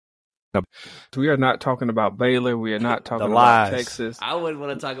We are not talking about Baylor. We are not talking about lies. Texas. I wouldn't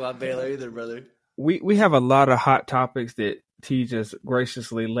want to talk about Baylor either, brother. We have a lot of hot topics that T just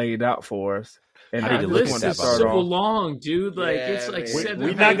graciously laid out for us. And I need to look at This that, is by the way. so long, dude. Like Yeah, it's like man. 7 We're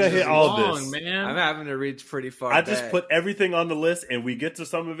not gonna pages hit all long, this. man. I'm having to reach pretty far I just back. put everything on the list, and we get to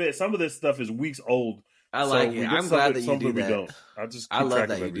some of it. Some of this stuff is weeks old. I like we it. get I'm some glad of it, that you some do of it we that. don't. I love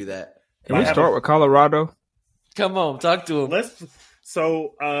that you do that. Can we start with Colorado? Come on, talk to him.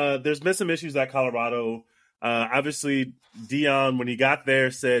 There's been some issues at Colorado. Obviously, Dion, when he got there,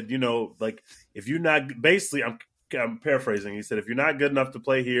 said, if you're not basically, I'm paraphrasing. He said, if you're not good enough to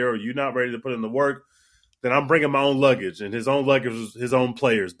play here or you're not ready to put in the work, then I'm bringing my own luggage. And his own luggage was his own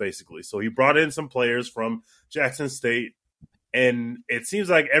players, basically. So he brought in some players from Jackson State. And it seems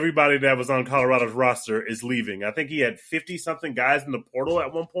like everybody that was on Colorado's roster is leaving. I think he had 50-something guys in the portal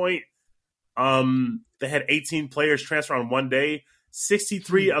at one point. They had 18 players transfer on one day.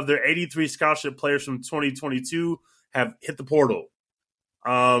 63 of their 83 scholarship players from 2022 have hit the portal.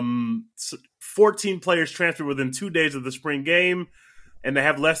 14 players transferred within 2 days of the spring game, and they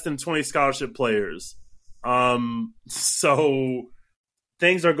have less than 20 scholarship players. So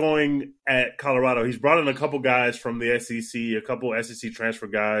things are going at Colorado. He's brought in a couple guys from the SEC, a couple SEC transfer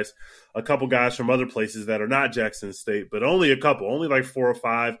guys, a couple guys from other places that are not Jackson State, but only a couple, only like 4 or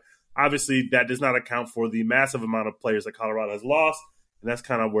 5. Obviously, that does not account for the massive amount of players that Colorado has lost, and that's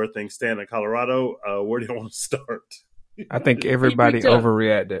kind of where things stand in Colorado. Where do you want to start? I think everybody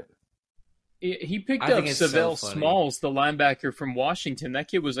overreacted. He picked I up think it's so Savell funny. Smalls, the linebacker from Washington. That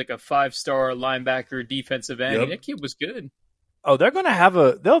kid was like a 5-star linebacker, defensive end. Yep. That kid was good. Oh, they're going to have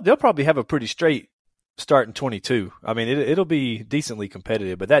they'll probably have a pretty straight start in 22. I mean, it'll be decently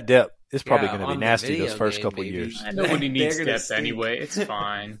competitive, but that depth is probably going to be on the nasty video those first game, couple baby. years. Nobody needs They're gonna depth stink. anyway. It's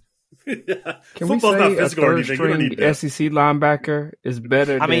fine. Can Football's we not say a physical or anything. You don't need third-string depth. SEC linebacker is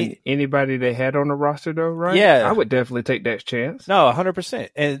better than anybody they had on the roster, though, right? Yeah. I would definitely take that chance. No, 100%.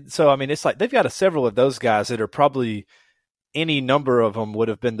 And so, I mean, it's like they've got several of those guys that are probably any number of them would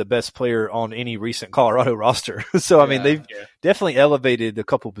have been the best player on any recent Colorado roster. So, I mean, they've definitely elevated a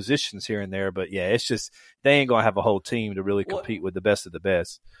couple positions here and there. But, yeah, it's just they ain't going to have a whole team to really compete with the best of the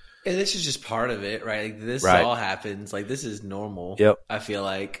best. And this is just part of it, right? Like, this Right. all happens. Like, this is normal. Yep. I feel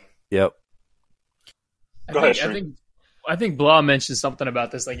like. Yep. I think Blah mentioned something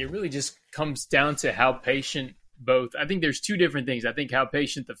about this. Like, it really just comes down to how patient both. I think there's two different things. I think how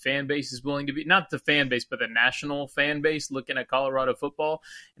patient the fan base is willing to be, not the fan base, but the national fan base looking at Colorado football,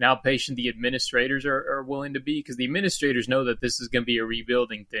 and how patient the administrators are willing to be, because the administrators know that this is going to be a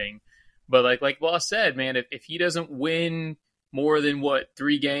rebuilding thing. But like Blah said, man, if he doesn't win more than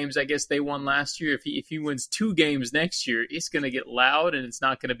 3 games, I guess they won last year. If he wins 2 games next year, it's going to get loud, and it's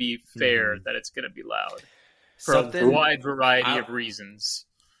not going to be fair that it's going to be loud for a wide variety of reasons.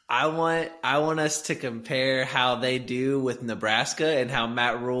 I want us to compare how they do with Nebraska and how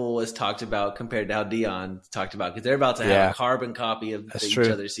Matt Rule was talked about compared to how Dion talked about, because they're about to have a carbon copy of each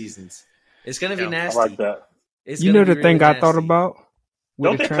other's seasons. It's going to be nasty. I like that. It's You know the really thing I nasty. thought about with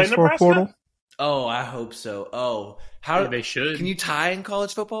Don't the they play transfer Nebraska? portal? Oh, I hope so. Oh, how They should. Can you tie in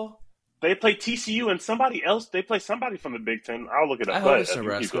college football? They play TCU and somebody else. They play somebody from the Big Ten. I'll look it up. I Go hope ahead. it's You keep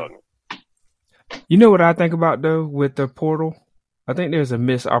Nebraska. going. You know what I think about, though, with the portal? I think there's a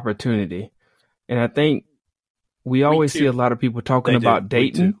missed opportunity. And I think we always see a lot of people talking about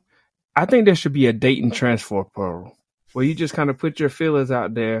Dayton. I think there should be a Dayton transfer portal where you just kind of put your feelers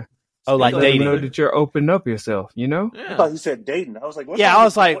out there. Oh, like let them dating. know that you're opening up yourself, you know? I thought you said Dayton. I was like, Yeah, I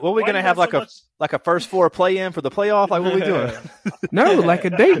was like, what are we going to have like a first 4 play-in for the playoff? Like, what are we doing? No, like a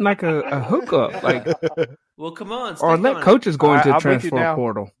date, like a hookup. Like, Well, come on. or stick let on it. coaches go into I'm with you transfer now.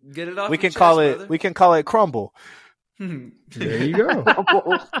 portal. Get it off we your can chest, call it. brother. We can call it crumble. There you go.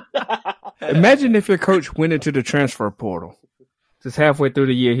 Imagine if your coach went into the transfer portal. Just halfway through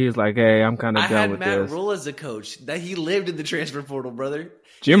the year, he's like, hey, I'm kind of I done had with Matt this. Rule as a coach. That he lived in the transfer portal, brother.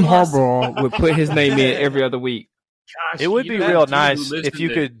 Jim He lost- Harbaugh would put his name in every other week. Gosh, It would you be know real that dude nice who lives if in you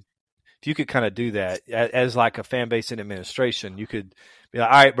the- could kind of do that as like a fan base and administration. You could be like,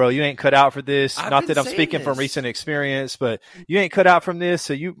 all right, bro, you ain't cut out for this. I've Not been that I'm saying speaking from this. recent experience, but you ain't cut out from this.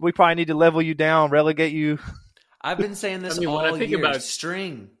 So we probably need to level you down, relegate you. I've been saying this I mean, when I all think year. about-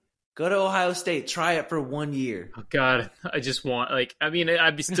 String. Go to Ohio State. Try it for 1 year. Oh, God, I just want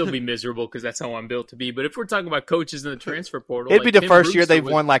I'd still be miserable because that's how I'm built to be. But if we're talking about coaches in the transfer portal, It'd be the Tim first year Brewster they've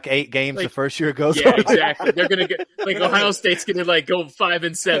was- won like 8 games the like- first year it goes. Yeah, exactly. They're gonna get Ohio State's gonna go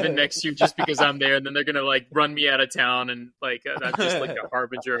 5-7 next year just because I'm there, and then they're gonna run me out of town, and that's just like a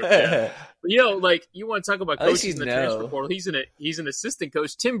harbinger of death. But, you want to talk about At least coaches in the you know. transfer portal? He's an assistant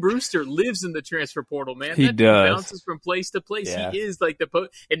coach. Tim Brewster lives in the transfer portal, man. He That dude does. bounces from place to place. Yeah. He is like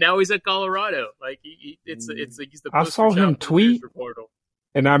and now he's at Colorado. Like it's like he's the. I saw him tweet,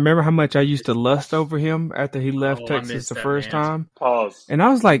 and I remember how much I used to lust over him after he left Texas the first time. Pause. And I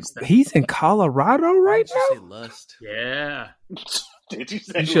was like, he's in Colorado right now. Say lust? Yeah. Did you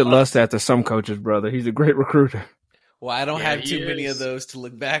say you should lust after some coaches, brother. He's a great recruiter. Well, I don't have too many of those to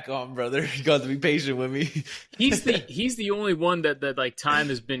look back on, brother. You got to be patient with me. He's the only one that like time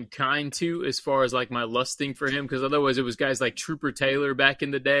has been kind to as far as like my lusting for him, because otherwise it was guys like Trooper Taylor back in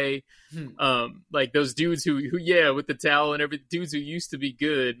the day, like those dudes who with the towel and every dudes who used to be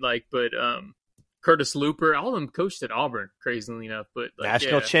good, like but Curtis Looper, all of them coached at Auburn, crazily enough. But like,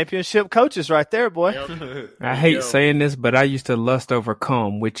 national championship coaches right there, boy. Yep. I hate saying this, but I used to lust over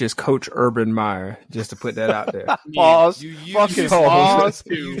Cum, which is Coach Urban Meyer, just to put that out there. Pause. You fucking pause.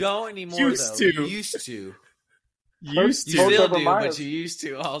 You don't anymore, You used to. You still do, but you used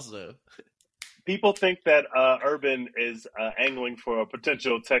to also. People think that Urban is angling for a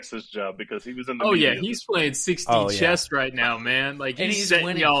potential Texas job because he was in the media. He's playing 16 chess right now, man. Like, and he's setting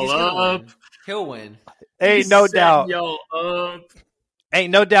winning. Y'all up. He'll win. Ain't no doubt. Y'all up.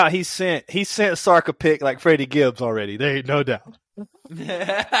 Ain't no doubt he sent Sark a pick like Freddie Gibbs already. There ain't no doubt.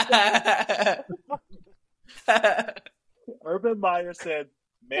 Urban Meyer said,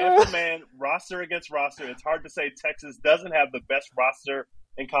 man for man, roster against roster, it's hard to say Texas doesn't have the best roster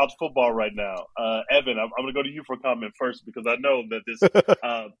in college football right now. Evan, I'm going to go to you for a comment first because I know that this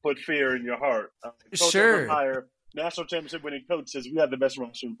put fear in your heart. Coach Urban Meyer, national championship winning coach, says we have the best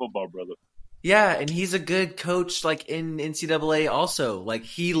roster in football, brother. Yeah, and he's a good coach, like in NCAA also. Like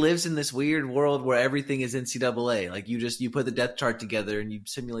he lives in this weird world where everything is NCAA. Like you put the depth chart together and you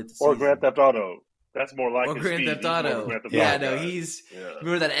simulate the season. Or Grand Theft Auto. That's more like or Grand Theft Auto. No, he's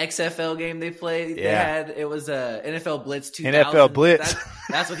remember that XFL game they played? They had it was NFL Blitz 2000. NFL Blitz.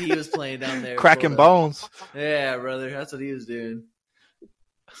 That's what he was playing down there. Cracking bones. Yeah, brother, that's what he was doing.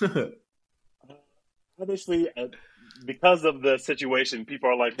 Obviously, because of the situation, people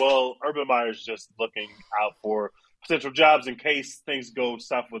are like, well, Urban Meyer's just looking out for potential jobs in case things go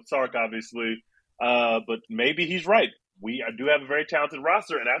south with Sark, obviously. But maybe he's right. We do have a very talented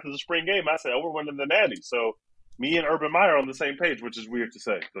roster, and after the spring game, I said, we're winning the Natty. So me and Urban Meyer are on the same page, which is weird to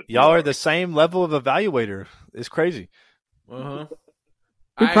say. But y'all are the same level of evaluator. It's crazy. Uh-huh.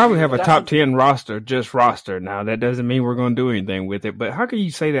 We probably have a top 10 roster, just roster. Now, that doesn't mean we're going to do anything with it. But how can you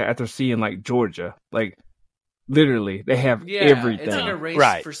say that after seeing, like, Georgia? Like, literally, they have everything. It's like a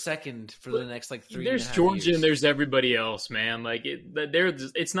race for second for the next, like, 3 There's Georgia years. And there's everybody else, man. Like,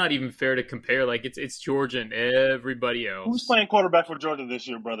 it's not even fair to compare. Like, it's Georgia and everybody else. Who's playing quarterback for Georgia this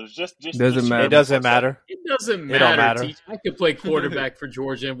year, brothers? Just doesn't matter. It doesn't matter. It doesn't matter. It don't matter. I could play quarterback for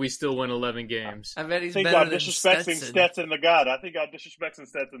Georgia and we still win 11 games. I bet he's better than disrespecting Stetson the God. I think y'all disrespecting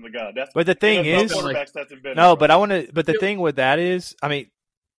Stetson the God. But the thing is, but the thing with that is, I mean,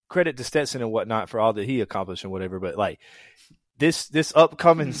 credit to Stetson and whatnot for all that he accomplished and whatever, but like this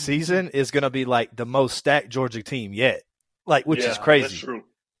upcoming season is going to be like the most stacked Georgia team yet, like which is crazy. That's true.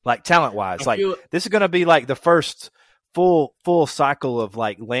 Like talent wise, like this is going to be like the first full cycle of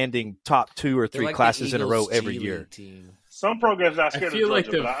like landing top 2 or 3 classes in a row every year. Some programs not scared of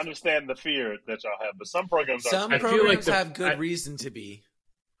Georgia, but I understand the fear that y'all have. But some programs have good reason to be.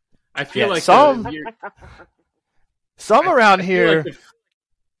 I feel like some around here.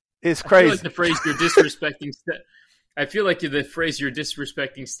 It's crazy. I feel like the phrase you're disrespecting. I feel like the phrase "you're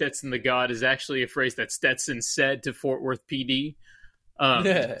disrespecting Stetson the God" is actually a phrase that Stetson said to Fort Worth PD.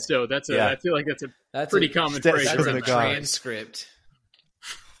 So that's I feel like that's pretty common phrase. That's a transcript.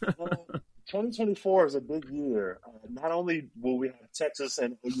 2024 is a big year. Not only will we have Texas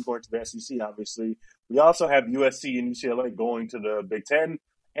and OU going to the SEC, obviously, we also have USC and UCLA going to the Big Ten,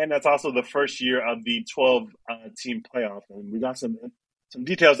 and that's also the first year of the 12-team playoff. And we got some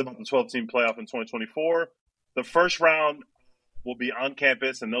details about the 12-team playoff in 2024. The first round will be on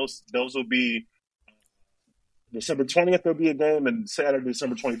campus, and those will be December 20th. There'll be a game, and Saturday,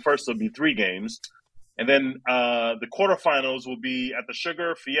 December 21st, there'll be 3 games. And then the quarterfinals will be at the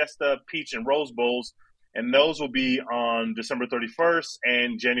Sugar, Fiesta, Peach, and Rose Bowls, and those will be on December 31st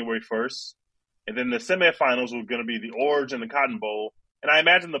and January 1st. And then the semifinals are going to be the Orange and the Cotton Bowl. And I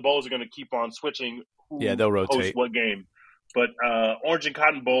imagine the bowls are going to keep on switching. They'll rotate what game. But Orange and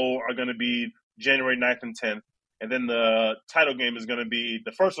Cotton Bowl are going to be January 9th and 10th. And then the title game is going to be –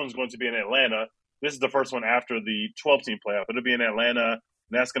 the first one's going to be in Atlanta. This is the first one after the 12-team playoff. It'll be in Atlanta, and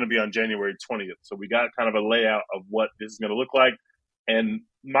that's going to be on January 20th. So we got kind of a layout of what this is going to look like. And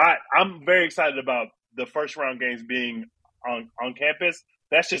I'm very excited about the first-round games being on campus.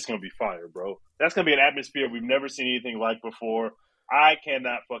 That's just going to be fire, bro. That's going to be an atmosphere we've never seen anything like before. I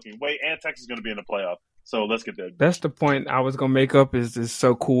cannot fucking wait. And Texas is going to be in the playoff. So let's get that. That's the point I was going to make up is it's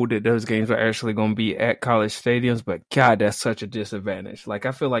so cool that those games are actually going to be at college stadiums, but God, that's such a disadvantage. Like,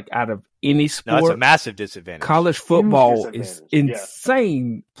 I feel like out of any sport, it's a massive disadvantage. College football is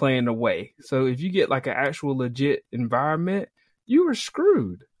insane playing away. So if you get like an actual legit environment, you are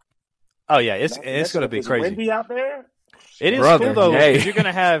screwed. Oh yeah, it's going to be crazy. Windy out there. It is cool though. Because you're going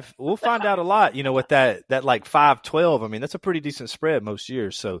to have. We'll find out a lot. With that like 5-12. I mean, that's a pretty decent spread most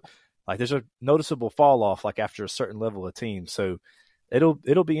years. So. Like there's a noticeable fall off like after a certain level of teams, so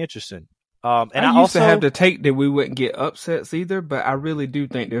it'll be interesting. And I used to have to take that we wouldn't get upsets either, but I really do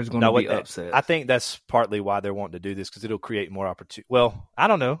think there's going to be upsets. I think that's partly why they're wanting to do this because it'll create more opportunity. Well, I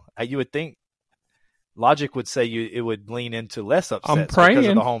don't know. You would think logic would say it would lean into less upsets because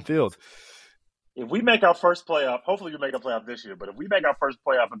of the home field. If we make our first playoff, hopefully we make a playoff this year, but if we make our first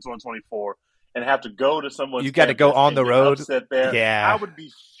playoff in 2024. And have to go to someone's you got to go on the road. There, yeah, I would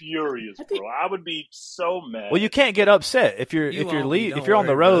be furious, bro. I would be so mad. Well, you can't get upset if you're on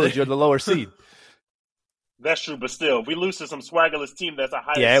the road. You're the lower seed. That's true, but still, if we lose to some swaggerless team that's a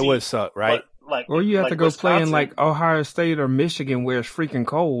higher seed, it would suck, right? Or you have to go play in like Ohio State or Michigan where it's freaking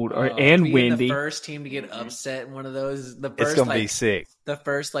cold and windy. The first team to get upset in one of those, it's gonna be sick. The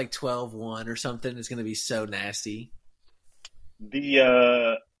first 12-1 or something is gonna be so nasty.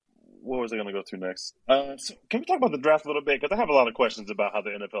 What was I going to go through next? So can we talk about the draft a little bit? Because I have a lot of questions about how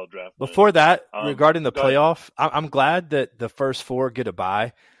the NFL draft went. Before that, regarding the playoff, I'm glad that the first four get a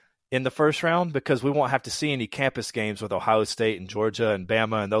bye in the first round because we won't have to see any campus games with Ohio State and Georgia and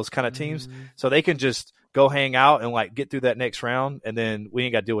Bama and those kind of teams. Mm-hmm. So they can just go hang out and get through that next round, and then we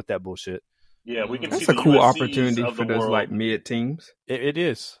ain't got to deal with that bullshit. Yeah, we can. That's see a cool USCs opportunity for those mid teams. It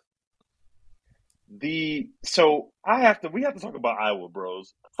is. We have to talk about Iowa,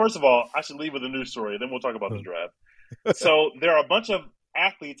 bros. First of all, I should leave with a news story, then we'll talk about the draft. So there are a bunch of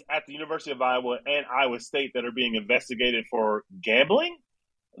athletes at the University of Iowa and Iowa State that are being investigated for gambling.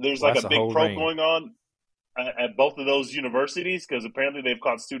 There's a big probe going on at both of those universities because apparently they've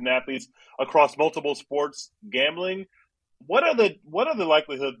caught student athletes across multiple sports gambling. What are the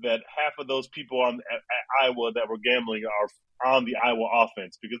likelihood that half of those people at Iowa that were gambling are on the Iowa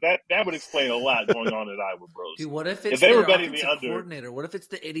offense? Because that would explain a lot going on at Iowa, bros. Dude, what if they were betting the under coordinator? What if it's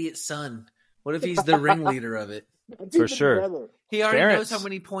the idiot's son? What if he's the ringleader of it? For sure. He already knows how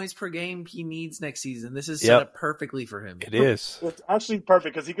many points per game he needs next season. This is set up perfectly for him. It is. It's actually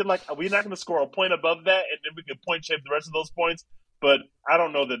perfect because he could we're not going to score a point above that, and then we can point shape the rest of those points. But I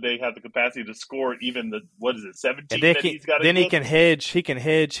don't know that they have the capacity to score even 17 and then he's got. Then he can hedge. He can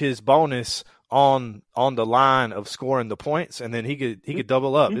hedge his bonus on the line of scoring the points, and then he could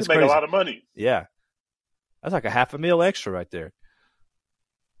double up. He it's make crazy. A lot of money. Yeah, that's like $500,000 extra right there.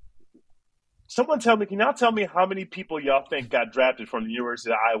 Someone can y'all tell me how many people y'all think got drafted from the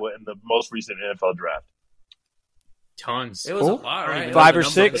University of Iowa in the most recent NFL draft? Tons. It was a lot, right? 5 or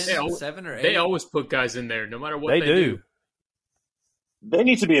 6, 7 or 8. They always put guys in there, no matter what they do. They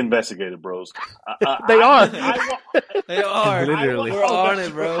need to be investigated, bros. They are. They are. Literally. We're on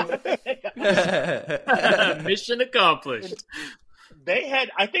it, bro. Mission accomplished.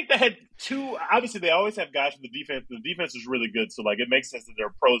 I think they had 2. Obviously, they always have guys from the defense. The defense is really good, so it makes sense that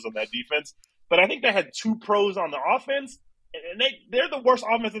they're pros on that defense. But I think they had 2 pros on the offense, and they're the worst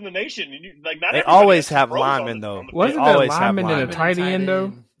offense in the nation. And they always have linemen, though. Wasn't there linemen and a tight end,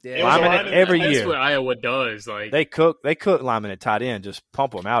 though? Yeah. Linemen every year. That's what Iowa does. They cook linemen at tight end, just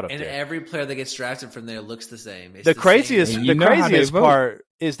pump them out up and there. And every player that gets drafted from there looks the same. The craziest part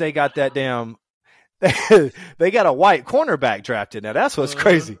is they got that damn. They got a white cornerback drafted. Now that's what's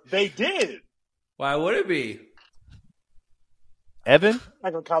crazy. They did. Why would it be? Evan? I'm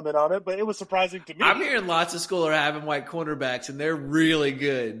not going to comment on it, but it was surprising to me. I'm hearing lots of schools are having white cornerbacks, and they're really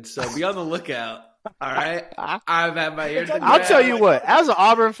good. So be on the lookout. All right? I've had my ear. I'll tell you what, as an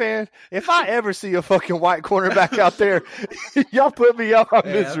Auburn fan, if I ever see a fucking white cornerback out there, y'all put me out on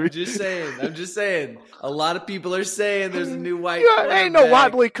misery. I'm just saying. A lot of people are saying there's a new white cornerback. Ain't no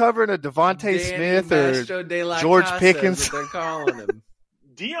white boy covering a Devontae Smith or George Pickens. They're calling him.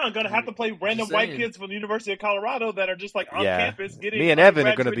 Dion going to have to play random white kids from the University of Colorado that are just on campus getting. Me and Evan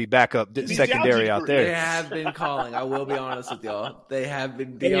are going to be back up secondary out there. They have been calling. I will be honest with y'all. They have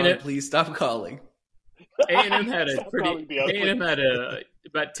been. Dion, please stop calling. A&M had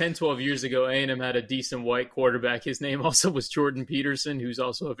about 10, 12 years ago, A&M had a decent white quarterback. His name also was Jordan Peterson, who's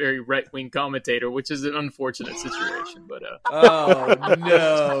also a very right-wing commentator, which is an unfortunate situation. But oh,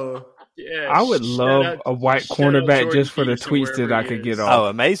 no. Yeah, I would love a white cornerback just for the tweets that I could get off. Oh,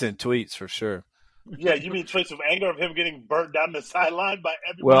 amazing tweets for sure. Yeah, you mean tweets of anger of him getting burnt down the sideline by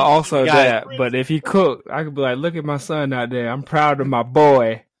everyone? Well, also that, but if he cooked, I could be like, look at my son out there. I'm proud of my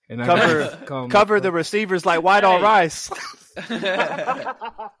boy. And cover the receivers like white on rice.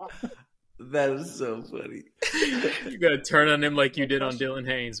 That is so funny. You got to turn on him like you did on Dylan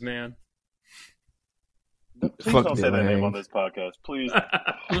Haynes, man. Please don't say that name on this podcast, please.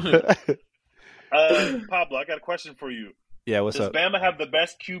 Pablo, I got a question for you. Yeah, what's up? Does Bama have the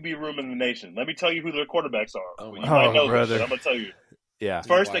best QB room in the nation? Let me tell you who their quarterbacks are. Oh, you might know brother. This, I'm going to tell you. Yeah.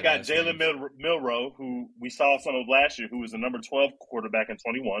 First, they got Jalen Milroe, who we saw some of last year, who was the number 12 quarterback in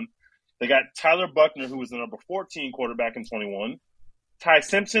 21. They got Tyler Buckner, who was the number 14 quarterback in 21. Ty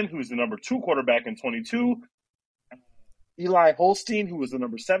Simpson, who's the number 2 quarterback in 22. Eli Holstein, who was the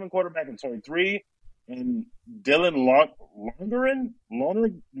number 7 quarterback in 23. And Dylan Lonergan,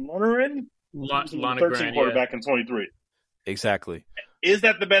 who was the number 13 quarterback in 23. Exactly. Is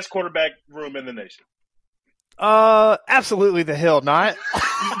that the best quarterback room in the nation? Absolutely the hell not.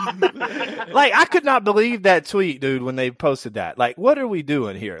 Like, I could not believe that tweet, dude, when they posted that. Like, what are we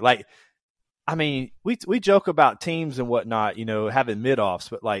doing here? Like, I mean, we joke about teams and whatnot, you know, having mid-offs,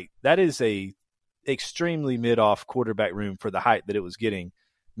 but like that is a extremely mid-off quarterback room for the height that it was getting,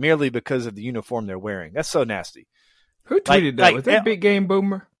 merely because of the uniform they're wearing. That's so nasty. Who tweeted that? Was that Big Game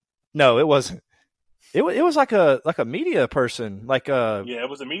Boomer? No, it wasn't. It was like a media person, it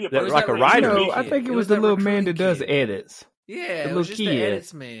was a media person, like a writer. No, I think it was the little man that does edits. Yeah, it was just the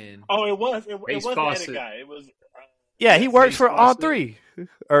edits man. Oh, it was the edit guy. It was. He works for On3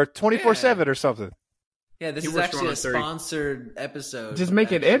 or 24/7 or something. Yeah, this is actually a sponsored episode. Just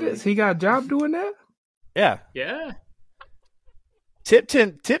making edits. He got a job doing that. Yeah. Yeah.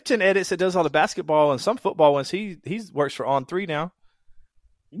 Tipton edits. It does all the basketball and some football ones. He works for On3 now.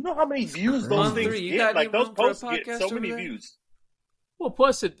 You know how many views those things get? Like, those posts get so many views. Well,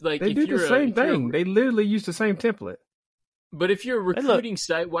 plus, they do the same thing. They literally use the same template. But if you're a recruiting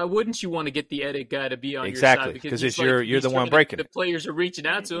site, why wouldn't you want to get the edit guy to be on your side? Exactly, because it's you're the one breaking it. The players are reaching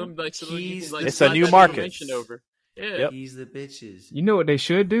out to him. It's a new market. Over. Yeah. Yep. He's the bitches. You know what they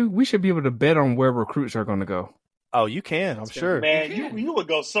should do? We should be able to bet on where recruits are going to go. Oh, you can. I'm sure. Man, you would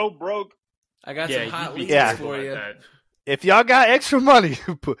go so broke. I got some hot leads for you. If y'all got extra money,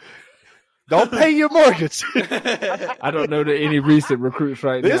 don't pay your mortgage. I don't know any recent recruits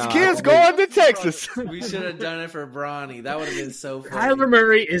right now. This kid's going to Texas. We should have done it for Bronny. That would have been so funny. Kyler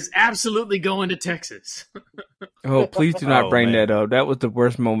Murray is absolutely going to Texas. Oh, please do not bring that up. That was the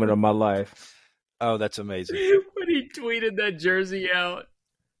worst moment of my life. Oh, that's amazing. When he tweeted that jersey out.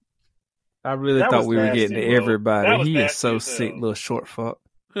 I really thought we were getting to everybody. He is so sick, little short fuck.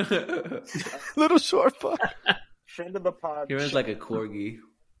 Little short fuck. Friend of the pod. He runs like a corgi.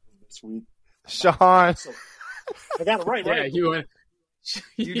 Sweet. Sean. I got it right, yeah, right? You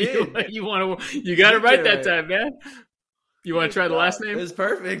did. You got it right that time, man. You want to try the last name? It was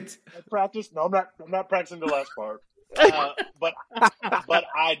perfect. I practiced. No, I'm not practicing the last part. But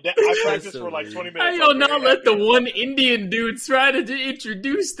I practiced for like 20 minutes. How y'all not let the one Indian dude try to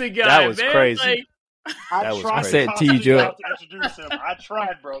introduce the guy? That was man. crazy. I said T-J. to introduce him. I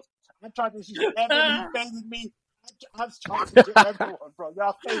tried, bro. I tried to shoot Evan. He faded me. I was talking to everyone, bro.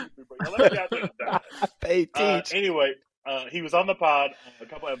 Y'all faded me, bro. Y'all let me out there. Anyway, he was on the pod a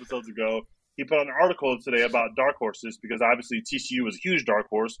couple episodes ago. He put on an article today about dark horses because obviously TCU was a huge dark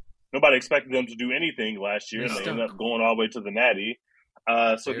horse. Nobody expected them to do anything last year, and they ended up going all the way to the Natty.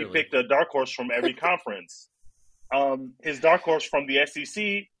 So he picked a dark horse from every conference. His dark horse from the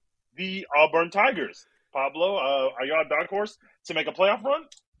SEC, the Auburn Tigers. Pablo, are y'all a dark horse to make a playoff run?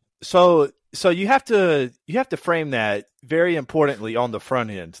 So you have to frame that very importantly on the front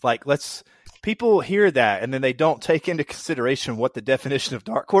end. Like, people hear that and then they don't take into consideration what the definition of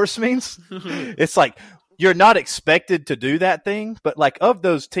dark horse means. It's like, you're not expected to do that thing, but like, of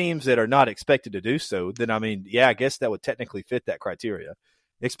those teams that are not expected to do so, then I mean, yeah, I guess that would technically fit that criteria,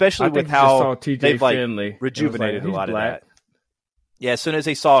 especially with how they've like rejuvenated a lot of that. Yeah, as soon as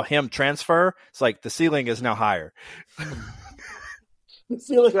they saw him transfer, it's like the ceiling is now higher. The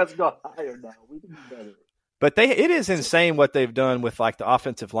ceiling has gone higher now. We can do better. But it is insane what they've done with like the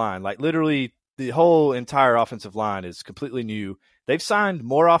offensive line. Like, literally, the whole entire offensive line is completely new. They've signed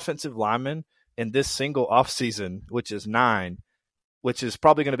more offensive linemen in this single offseason, which is 9, which is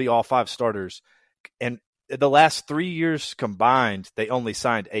probably going to be all 5 starters. And the last 3 years combined, they only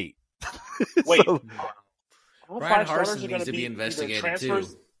signed 8. Wait. Brian Harsin needs to be investigated too.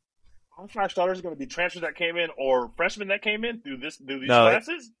 All 5 starters are going to be transfers that came in or freshmen that came in through these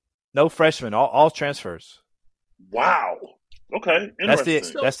classes? No freshmen, all transfers. Wow. Okay,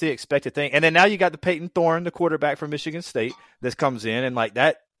 interesting. That's the expected thing. And then now you got the Peyton Thorne, the quarterback from Michigan State, that comes in, and like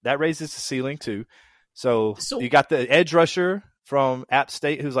that raises the ceiling too. So you got the edge rusher from App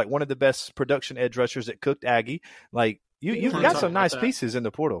State, who's like one of the best production edge rushers that cooked Aggie. Like, You've got some nice pieces in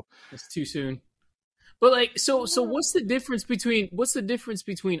the portal. It's too soon. But like, so what's the difference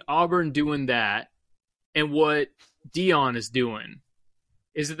between Auburn doing that and what Deion is doing?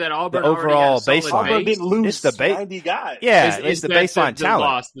 Is it that Auburn the overall baseline? Auburn didn't lose the 90 guys. Yeah, it's the baseline talent.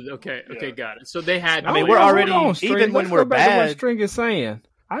 Loss. Okay, got it. So they had. I mean, we're already even when we're bad. What String is saying,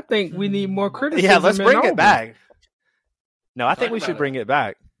 I think we need more criticism. Yeah, let's bring it back. No, I think we should bring it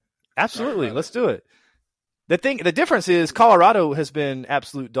back. Absolutely, let's do it. The difference is Colorado has been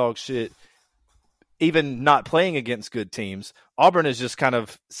absolute dog shit, even not playing against good teams. Auburn has just kind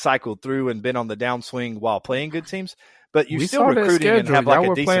of cycled through and been on the downswing while playing good teams. But you're still recruiting and have like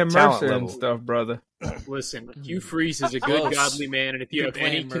a decent talent level. And stuff, brother. Listen, Hugh Freeze is a good, godly man, and if you have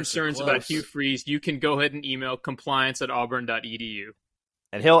any concerns about Hugh Freeze, you can go ahead and email compliance@auburn.edu.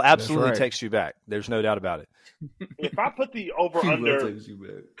 And he'll absolutely text you back. There's no doubt about it. If I put the over-under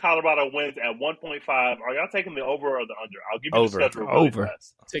Colorado wins at 1.5, are y'all taking the over or the under? I'll give you the schedule. Over.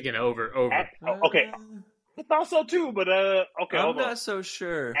 Taking over. Okay. I thought so too, but okay. I'm not so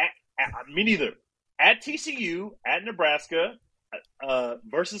sure. Me neither. At TCU, at Nebraska,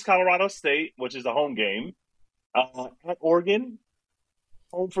 versus Colorado State, which is a home game. At Oregon,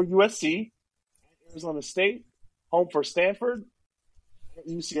 home for USC. At Arizona State, home for Stanford. At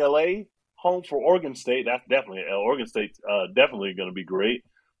UCLA, home for Oregon State. That's definitely Oregon State's definitely going to be great.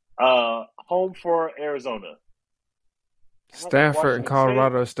 Home for Arizona. Stanford and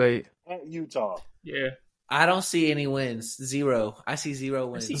Colorado State. At Utah. Yeah. I don't see any wins. 0. I see 0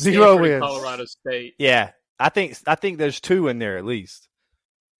 wins. Zero wins. Colorado State. Yeah, I think there's 2 in there at least.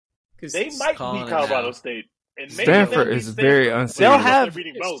 They might beat Colorado State. And Stanford is very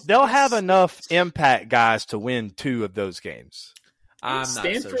unserious. They'll have enough impact guys to win 2 of those games. Is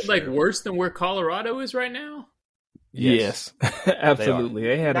Stanford like worse than where Colorado is right now? Yes, absolutely.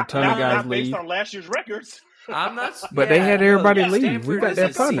 They had a ton of guys leave based on last year's records. I'm not, but they had everybody leave. Stanford we got that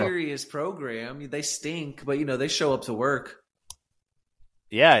is a serious program. They stink, but they show up to work.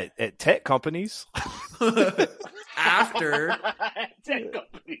 Yeah, at tech companies. After tech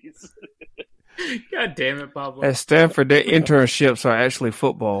companies. God damn it, Pablo. At Stanford, their internships are actually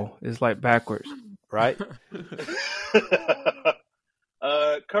football. It's like backwards, right?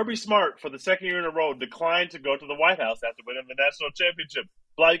 Kirby Smart, for the second year in a row, declined to go to the White House after winning the national championship.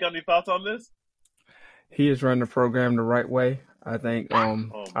 Bly, you got any thoughts on this? He has run the program the right way. I think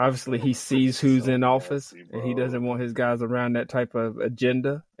obviously he sees who's in office and he doesn't want his guys around that type of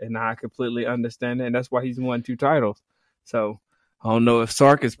agenda, and I completely understand it, and that's why he's won 2 titles. So I don't know if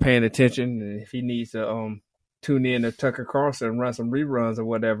Sark is paying attention and if he needs to tune in to Tucker Carlson and run some reruns or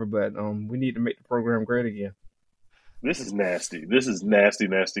whatever, but we need to make the program great again. This is nasty. This is nasty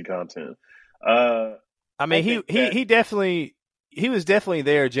content. I mean, he was definitely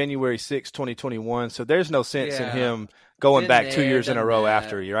there January 6, 2021, so there's no sense in him going back 2 years in a row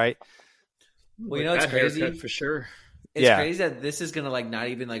after you, right? Well, it's crazy for sure. It's crazy that this is gonna not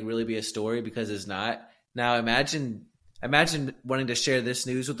even really be a story because it's not. Now imagine wanting to share this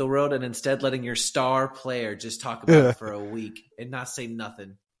news with the world and instead letting your star player just talk about it for a week and not say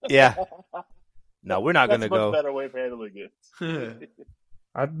nothing. Yeah. No, we're not going to go. That's a better way of handling it.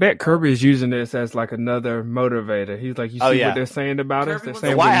 I bet Kirby is using this as another motivator. He's like, you see what they're saying about us? They're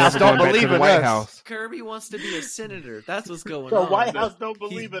saying the White House don't believe in White House. Kirby wants to be a senator. That's what's going on. The White House don't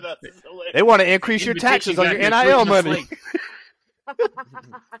believe in us. They want to increase your taxes on your NIL money.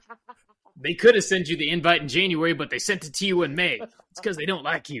 They could have sent you the invite in January, but they sent it to you in May. It's because they don't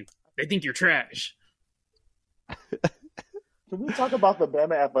like you. They think you're trash. Can we talk about the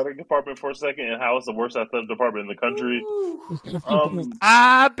Bama athletic department for a second and how it's the worst athletic department in the country?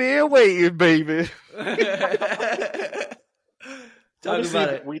 I've been waiting, baby. Talk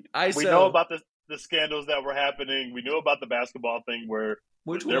about it. We know about the scandals that were happening. We knew about the basketball thing where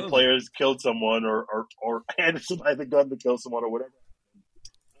their players killed someone or handed somebody the gun to kill someone or whatever.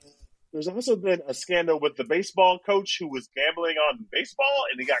 There's also been a scandal with the baseball coach who was gambling on baseball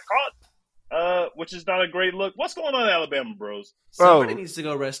and he got caught, which is not a great look. What's going on in Alabama, bros? Somebody needs to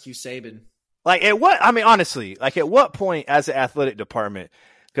go rescue Saban. Honestly, at what point as an athletic department,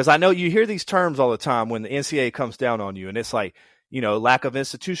 because I know you hear these terms all the time when the NCAA comes down on you and it's lack of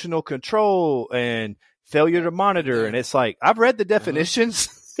institutional control and failure to monitor. And it's I've read the definitions.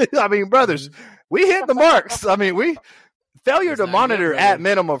 I mean, brothers, we hit the marks. I mean, failure to monitor at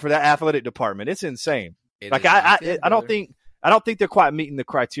minimum for that athletic department. It's insane. I don't think they're quite meeting the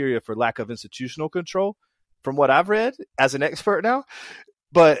criteria for lack of institutional control from what I've read as an expert now,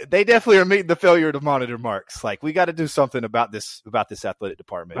 but they definitely are meeting the failure to monitor marks. We got to do something about this athletic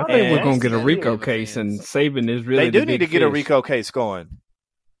department. I think we're going to get a RICO case, and Saban is really they do need to get a RICO case going.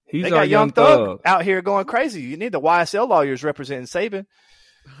 They got young Thug out here going crazy. You need the YSL lawyers representing Saban.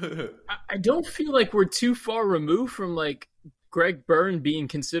 I don't feel like we're too far removed from like Greg Byrne being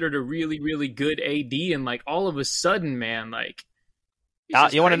considered a really, really good AD, and like all of a sudden, man, like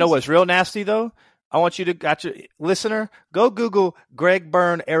you want to know what's real nasty though? I want you to, listener, go Google Greg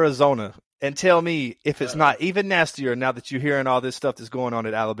Byrne, Arizona, and tell me if it's not even nastier now that you're hearing all this stuff that's going on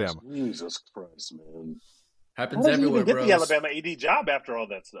at Alabama. Jesus Christ, man! Happens everywhere, bro. Get the Alabama AD job after all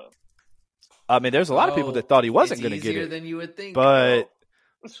that stuff. I mean, there's a lot of people that thought he wasn't going to get it. Than you would think, but.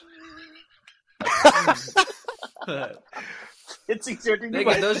 It's easier to they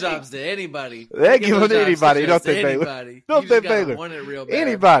give those jobs to anybody. They give them to anybody. Don't think Baylor. Don't think Baylor.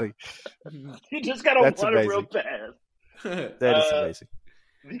 Anybody. You just got to want it real bad. That is amazing.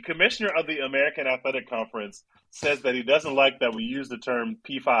 The commissioner of the American Athletic Conference says that he doesn't like that we use the term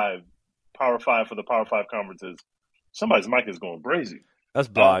P5, Power 5 for the Power 5 conferences. Somebody's mic is going crazy. That's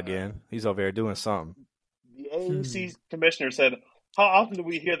Blah again. He's over there doing something. The AAC commissioner said, how often do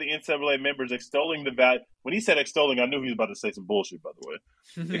we hear the NCAA members extolling the value? When he said extolling, I knew he was about to say some bullshit, by the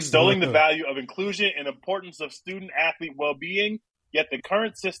way. Extolling the value of inclusion and importance of student-athlete well-being, yet the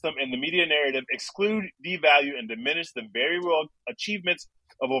current system and the media narrative exclude, devalue, and diminish the very real achievements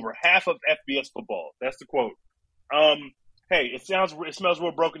of over half of FBS football. That's the quote. Hey, it smells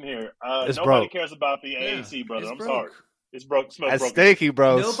real broken here. Nobody cares about the AAC, brother. I'm sorry. It's broke. It smells broken. Stinky,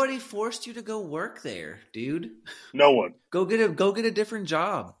 bro. Nobody forced you to go work there, dude. No one. Go get a different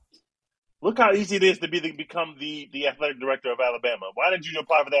job. Look how easy it is to become the athletic director of Alabama. Why didn't you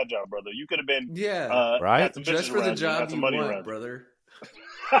apply for that job, brother? You could have been right just for the job you want, brother.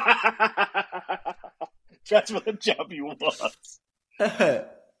 Just for the job you want.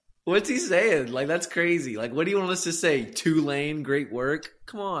 What's he saying? Like, that's crazy. Like, what do you want us to say? Tulane, great work.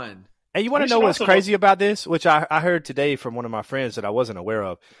 Come on. And you want to know what's crazy about this, which I heard today from one of my friends that I wasn't aware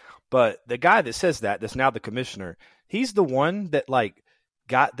of. But the guy that says that's now the commissioner, he's the one that like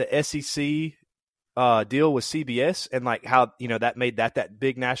got the SEC deal with CBS and like how, you know, that made that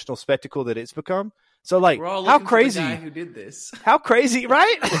big national spectacle that it's become. So like, how crazy? For the guy who did this? How crazy,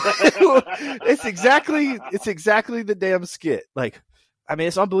 right? It's exactly the damn skit. Like, I mean,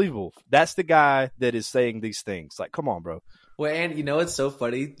 it's unbelievable. That's the guy that is saying these things. Like, come on, bro. Well, and you know what's so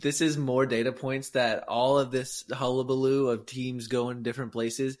funny? This is more data points that all of this hullabaloo of teams going different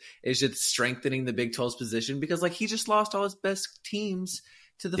places is just strengthening the Big 12's position because, like, he just lost all his best teams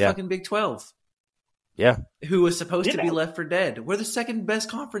to the fucking Big 12. Yeah. Who was supposed to be left for dead. We're the second best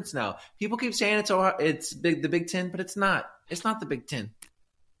conference now. People keep saying it's the Big 10, but it's not. It's not the Big 10.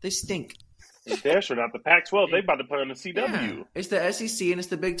 They stink. They're sure not the Pac-12. They about to play on the CW. Yeah. It's the SEC and it's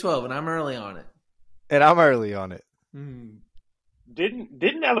the Big 12, and I'm early on it.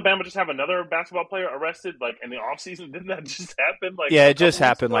 Didn't Alabama just have another basketball player arrested like in the offseason? Didn't that just happen? Like, yeah, it just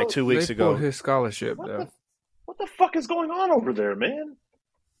happened like 2 weeks ago. His scholarship, what the fuck is going on over there, man?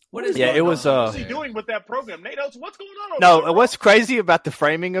 What is it was what's he doing with that program? Nate Oates, what's going on over there? What's crazy about the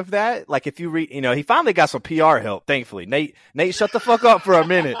framing of that, like if you read, you know, he finally got some PR help, thankfully. Nate, shut the fuck up for a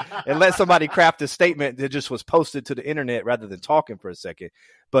minute and let somebody craft a statement that just was posted to the internet rather than talking for a second.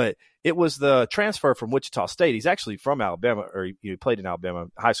 But it was the transfer from Wichita State. He's actually from Alabama, or he played in Alabama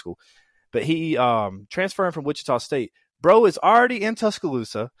high school. But he transferring from Wichita State. Bro is already in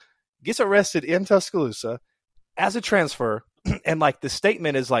Tuscaloosa, gets arrested in Tuscaloosa as a transfer. And like the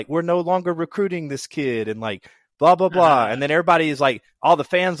statement is like, we're no longer recruiting this kid and like blah, blah, blah. And then everybody is like, all the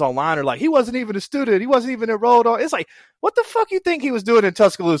fans online are like, he wasn't even a student. He wasn't even enrolled on. It's like, what the fuck you think he was doing in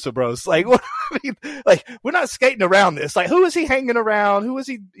Tuscaloosa, bro? It's like, what, I mean, like, we're not skating around this. Like, who is he hanging around? Who is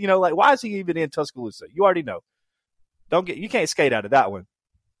he, you know, like, why is he even in Tuscaloosa? You already know. You can't skate out of that one.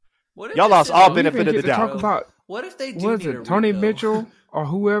 Y'all lost all benefit of the doubt. What if they do? Was it Tony Mitchell or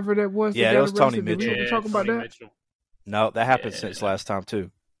whoever that was? Yeah, it was Tony Mitchell. We talking about that? Mitchell. No, that happened since last time too.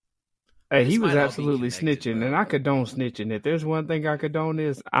 Hey, he was absolutely snitching, and I condone snitching. If there's one thing I condone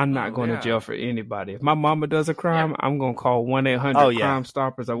is I'm not going to jail for anybody. If my mama does a crime, I'm going to call 1-800 Crime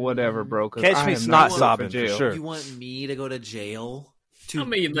Stoppers or whatever, bro. Catch me snot sobbing for sure. You want me to go to jail? I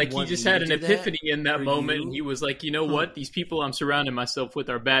mean, like, he just had an epiphany in that moment. And he was like, you know what? These people I'm surrounding myself with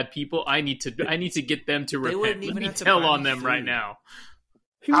are bad people. I need to get them to repent. Let me tell on them right now.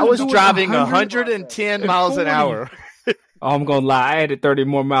 I was driving 110 miles an hour. I'm going to lie. I added 30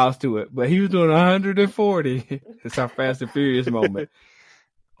 more miles to it, but he was doing 140. It's our Fast and Furious moment.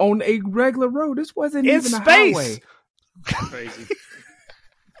 On a regular road. This wasn't in even space. A highway. Crazy.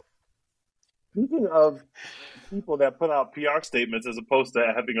 Speaking of people that put out PR statements as opposed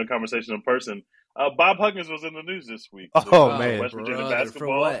to having a conversation in person, Bob Huggins was in the news this week. Man. West Virginia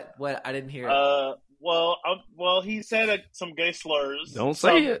basketball. For what? I didn't hear it. Well, he said some gay slurs. Don't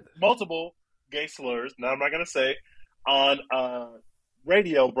say it. Multiple gay slurs. Now I'm not going to say on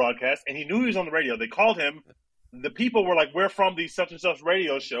radio broadcast, and he knew he was on the radio. They called him. The people were like, "We're from the such and such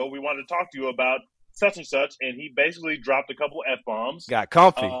radio show. We wanted to talk to you about such and such," and he basically dropped a couple F-bombs. Got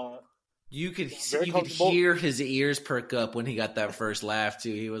comfy. You could hear his ears perk up when he got that first laugh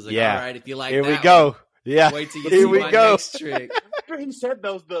too. He was like, "All right, if you like, here we go." Yeah, wait till you see my next trick. After he said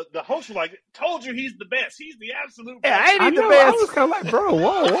those, the host were like, "Told you he's the best. He's the absolute best." Yeah, I ain't the best. I was kind of like, "Bro,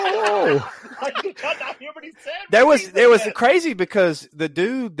 whoa." Like, you could not hear what he said. There was crazy because the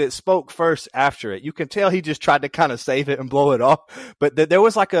dude that spoke first after it, you can tell he just tried to kind of save it and blow it off. But there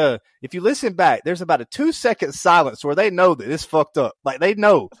was like if you listen back, there's about a 2-second silence where they know that it's fucked up. Like they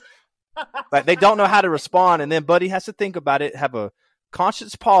know, like they don't know how to respond, and then Buddy has to think about it, have a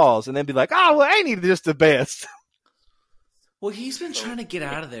conscious pause, and then be like, "Oh, well, ain't he just the best?" Well, he's been trying to get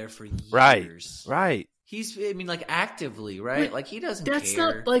out of there for years. Right. Actively, right? Like he doesn't care. That's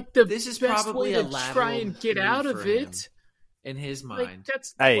not like the this is best probably way to try and get out of it. In his mind.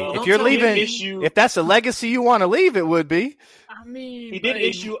 If you're leaving, if that's a legacy you want to leave, it would be. I mean, he did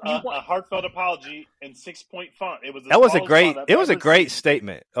issue a heartfelt apology in 6-point font. It was a great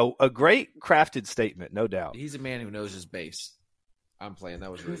statement, a great crafted statement, no doubt. He's a man who knows his base. I'm playing. That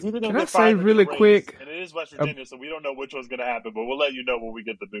was really. Can I say really quick? And it is West Virginia, so we don't know which one's going to happen, but we'll let you know when we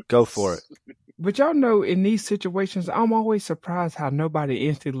get the news. Go for it. But y'all know, in these situations, I'm always surprised how nobody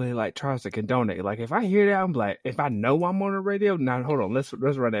instantly like tries to condone it. Like if I hear that, I'm like, if I know I'm on the radio, now hold on, let's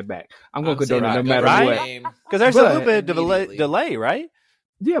run that back. I'm gonna condone it no matter what. Because there's a little bit of delay, right?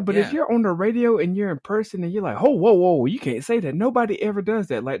 Yeah, but if you're on the radio and you're in person and you're like, oh, whoa, you can't say that. Nobody ever does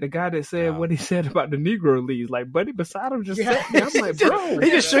that. Like the guy that said what he said about the Negro Leagues. Like, Buddy beside him just said, I'm like, bro.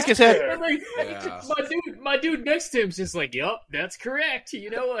 He just shook his head. My dude next to him's just like, yup, that's correct. You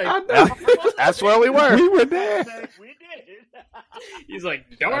know, like, I know. That's where we were. We were there. We did. He's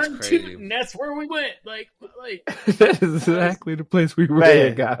like, darn tootin', and that's where we went. Like that is exactly the place we were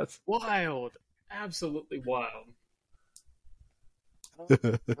at, guys. Wild. Absolutely wild.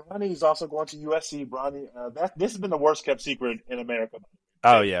 Bronny's also going to USC. Bronny, this has been the worst kept secret in America.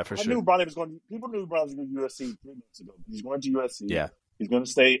 Oh yeah, for sure. Knew Bronny was going. People knew Bronny was going to USC 3 months ago. He's going to USC. Yeah, he's going to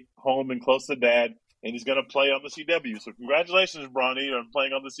stay home and close to dad, and he's going to play on the CW. So congratulations, Bronny, on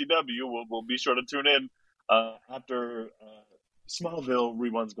playing on the CW. We'll be sure to tune in after Smallville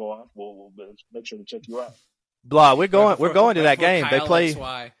reruns go off. We'll make sure to check you out. Blah, we're going to that game.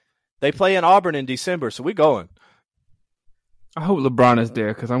 They play in Auburn in December, so we're going. I hope LeBron is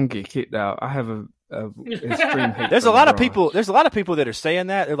there because I'm gonna get kicked out. I have a extreme hate. There's a lot of people. There's a lot of people that are saying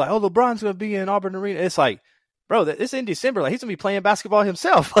that. They're like, "Oh, LeBron's gonna be in Auburn Arena." It's like, bro, it's in December. Like he's gonna be playing basketball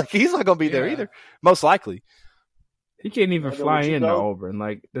himself. Like he's not gonna be there either. Most likely, he can't even fly into Auburn.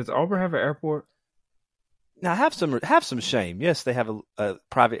 Like, does Auburn have an airport? Now have some shame. Yes, they have a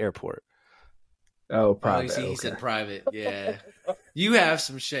private airport. Oh, private. He said private. Yeah. You have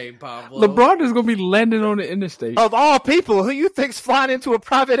some shame, Pablo. LeBron is going to be landing on the interstate. Of all people, who you think's flying into a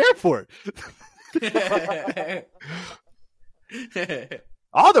private airport?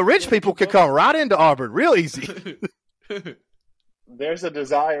 All the rich people could come right into Auburn real easy. There's a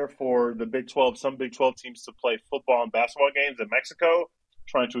desire for the Big 12, some Big 12 teams to play football and basketball games in Mexico,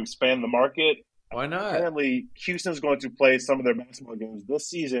 trying to expand the market. Why not? Apparently, Houston's going to play some of their basketball games this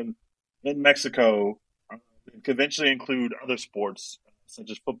season in Mexico. It could eventually include other sports such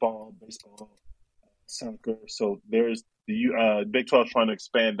as football, baseball, soccer. So there's the Big 12 trying to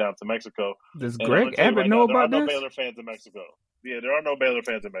expand down to Mexico. Does Greg Abbott know about this? There are no Baylor fans in Mexico. Yeah, there are no Baylor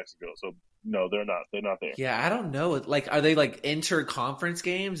fans in Mexico. So no, they're not. They're not there. Yeah, I don't know. Like, are they like inter-conference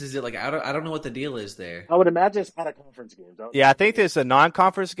games? Is it like I don't know what the deal is there. I would imagine it's out of conference games. Yeah, I think there's a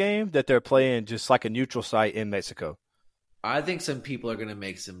non-conference game that they're playing just like a neutral site in Mexico. I think some people are going to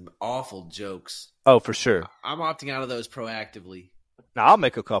make some awful jokes. Oh, for sure. I'm opting out of those proactively. Now, I'll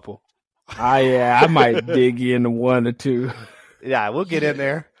make a couple. I might dig into one or two. Yeah, we'll get in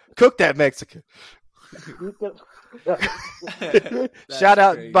there. Cook that Mexican. Shout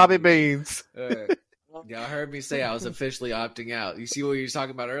out crazy. Bobby Beans. Y'all heard me say I was officially opting out. You see what you were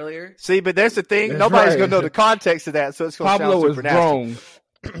talking about earlier? See, but there's the thing. That's Nobody's going to know the context of that, so it's going to sound super nasty.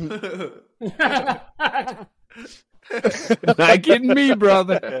 Not getting me,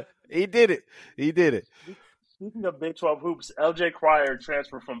 brother. He did it. Speaking of Big 12 hoops, LJ Cryer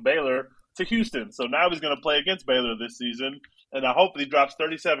transferred from Baylor to Houston. So now he's going to play against Baylor this season. And I hope he drops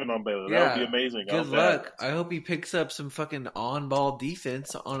 37 on Baylor. That would be amazing. Good luck. I hope he picks up some fucking on-ball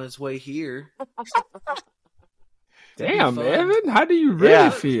defense on his way here. Damn, Evan, how do you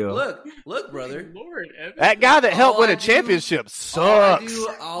really feel? Look, brother. Lord, Evan. That guy that helped win a championship sucks.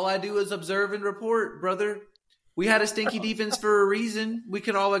 All I do is observe and report, brother. We had a stinky defense for a reason. We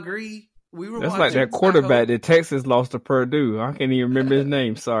can all agree. That's like that quarterback that Texas lost to Purdue. I can't even remember his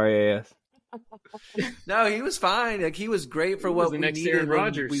name. Sorry, ass. No, he was fine. Like, he was great for what we needed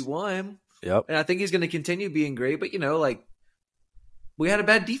when we won. Yep. And I think he's going to continue being great. But, we had a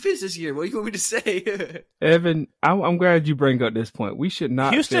bad defense this year. What do you want me to say? Evan, I'm glad you bring up this point. We should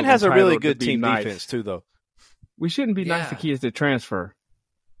not. Houston has a really good team defense, too, though. We shouldn't be nice to kids that transfer.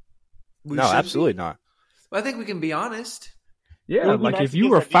 No, absolutely not. Well, I think we can be honest. Yeah, like if you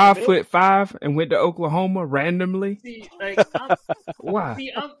were 5'5" and went to Oklahoma randomly. See, why?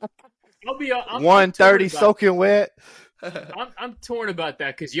 I'll be 130 soaking wet. I'm torn about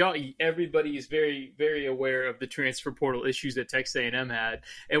that because everybody is very, very aware of the transfer portal issues that Texas A&M had,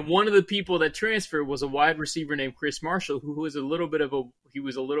 and one of the people that transferred was a wide receiver named Chris Marshall, who was a little bit of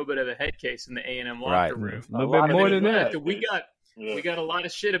a head case in the A&M locker room. A little bit more than that. We got a lot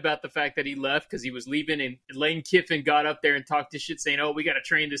of shit about the fact that he left because he was leaving, and Lane Kiffin got up there and talked this shit saying, "Oh, we got to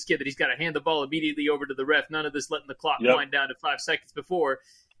train this kid that he's got to hand the ball immediately over to the ref. None of this letting the clock wind down to 5 seconds before."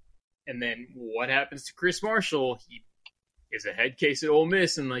 And then what happens to Chris Marshall? He is a head case at Ole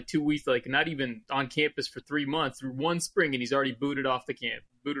Miss in 2 weeks, not even on campus for 3 months, through one spring, and he's already booted off the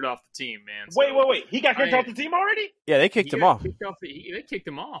team, man. So, wait. He got kicked off the team already? Yeah, they kicked him off. They kicked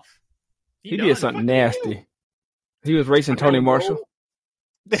him off. He did something nasty. He was racing Tony Marshall.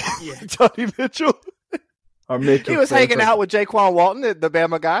 Yeah. Tony Mitchell. Or Mitchell. He was hanging out with Jaquan Walton, the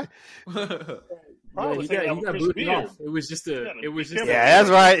Bama guy. He got booted off. It was just yeah, that's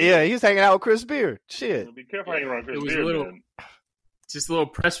right. Yeah, he was hanging out with Chris Beard. Shit. Be careful hanging around Chris Beard. Just a little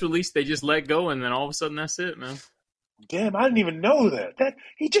press release. They just let go, and then all of a sudden, that's it, man. Damn, I didn't even know that.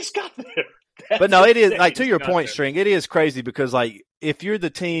 He just got there. But no, it is to your point, String. It is crazy because if you're the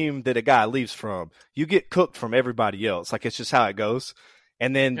team that a guy leaves from, you get cooked from everybody else. It's just how it goes.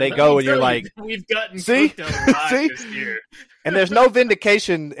 And then they go, and you're like, "We've gotten cooked a lot this year." And there's no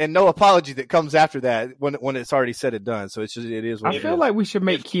vindication and no apology that comes after that when it's already said and done. So it is. I feel like we should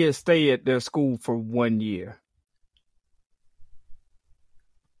make kids stay at their school for 1 year.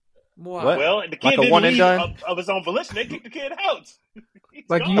 Wow. Well, the kid didn't leave of his own volition. They kicked the kid out.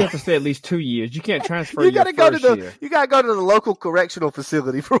 You have to stay at least 2 years. You can't transfer. You got to go to You got to go to the local correctional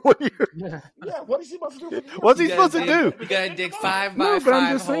facility for 1 year. Yeah. What is he supposed to do? What's he supposed to do? You got to dig 5 by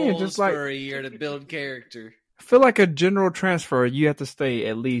 5 holes for a year to build character. I feel like a general transfer, you have to stay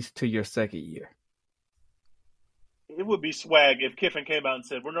at least to your second year. It would be swag if Kiffin came out and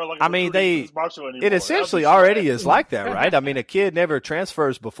said, "We're no longer." Marshall anymore. It essentially already is like that, right? A kid never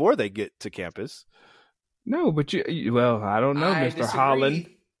transfers before they get to campus. No, but I don't know, Mr. Disagree. Holland.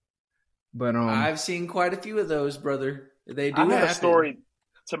 But I've seen quite a few of those, brother. They do. I have happen. A story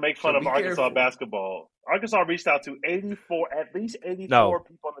to make fun of Arkansas basketball. Arkansas reached out to at least 84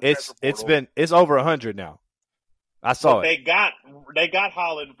 people on the transfer portal. It's over 100 now. I saw it. They got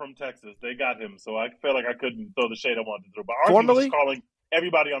Holland from Texas. They got him, so I felt like I couldn't throw the shade I wanted to throw. But Arkansas was calling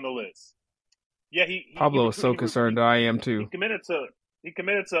everybody on the list. Yeah, Pablo is so concerned. I am too. He committed to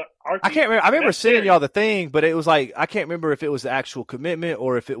Arkansas. I can't remember. I remember sending y'all the thing, but it was I can't remember if it was the actual commitment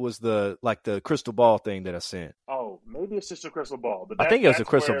or if it was the crystal ball thing that I sent. Oh, maybe it's just a crystal ball. But I think it was a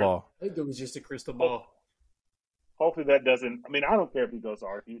crystal ball. I think it was just a crystal ball. Hopefully that doesn't. I don't care if he goes to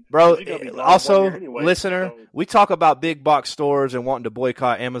Arky. Bro, also, listener, we talk about big box stores and wanting to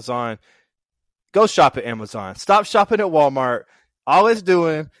boycott Amazon. Go shop at Amazon. Stop shopping at Walmart. All it's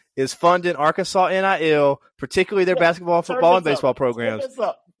doing is funding Arkansas NIL, particularly their basketball, football, and baseball programs.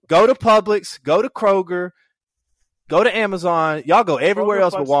 Go to Publix. Go to Kroger. Go to Amazon. Y'all go everywhere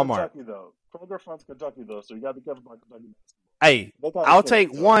else but Walmart. Kroger funds Kentucky, though, so you got to be careful about Kentucky. Hey, I'll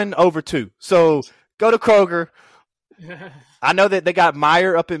take 1 over 2. So go to Kroger. I know that they got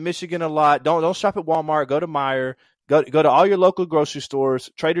Meijer up in Michigan a lot. Don't shop at Walmart. Go to Meijer. Go to all your local grocery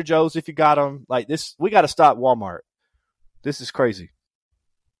stores. Trader Joe's if you got them. We got to stop Walmart. This is crazy.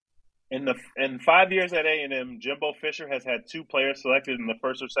 In 5 years at A&M, Jimbo Fisher has had 2 players selected in the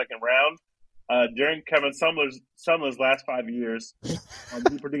first or second round. During Kevin Sumler's last 5 years,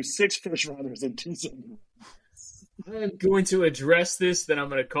 he produced 6 first rounders and 2 second rounders. I'm going to address this, then I'm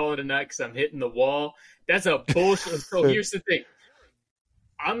going to call it a night because I'm hitting the wall. That's a bullshit. So here's the thing.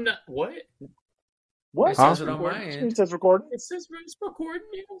 I'm not – what? What? It says it on my end. It says recording? It says it's recording.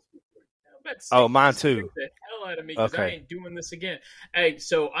 Mine too. The hell out of me because I ain't doing this again. Hey,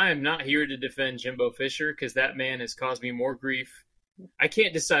 so I am not here to defend Jimbo Fisher because that man has caused me more grief. I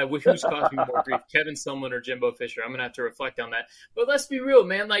can't decide who's caused me more grief, Kevin Sumlin or Jimbo Fisher. I'm going to have to reflect on that. But let's be real,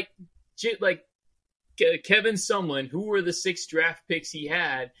 man. Kevin Sumlin, who were the 6 draft picks he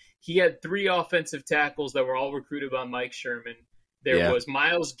had 3 offensive tackles that were all recruited by Mike Sherman. There was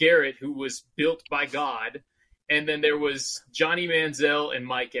Myles Garrett, who was built by God. And then there was Johnny Manziel and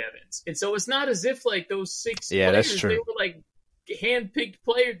Mike Evans. And so it's not as if like those 6 players, that's true. They were like hand-picked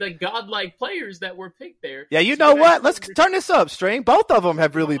players, like godlike players that were picked there. Yeah, you know what? Let's turn this up, String. Both of them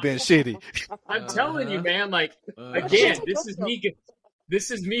have really been shitty. I'm telling you, man. Like again, this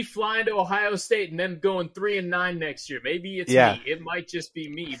is me flying to Ohio State and then going 3-9 next year. Maybe it's me. It might just be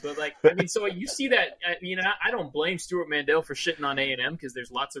me. But like, I mean, so you see that? I don't blame Stuart Mandel for shitting on A&M because there's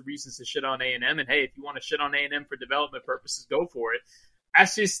lots of reasons to shit on A&M. And hey, if you want to shit on A&M for development purposes, go for it.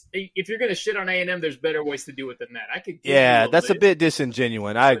 That's just, if you're going to shit on A&M, there's better ways to do it than that. I could. That's a bit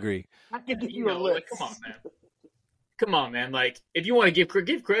disingenuous. I agree. I could give you a list. Come on, man. Like, if you want to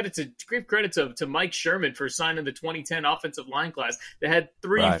give credit to Mike Sherman for signing the 2010 offensive line class that had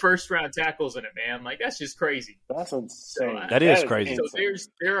 3 first-round tackles in it, man. Like, that's just crazy. That's insane. That is crazy. So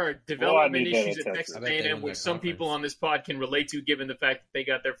there are development issues at Texas A&M which some people on this pod can relate to, given the fact that they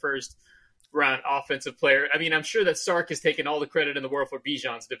got their first-round offensive player. I mean, I'm sure that Sark has taken all the credit in the world for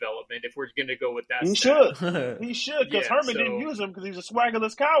Bijan's development, if we're going to go with that. He should. He should, because Herman didn't use him because he's a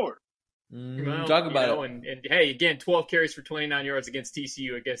swaggerless coward. Well, talk about it. And hey, again, 12 carries for 29 yards against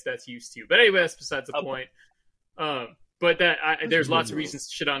TCU. I guess that's used to. But anyway, that's besides the point. But there's lots of reasons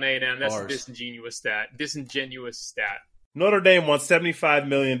to shit on A&M. That's a disingenuous stat. Notre Dame wants $75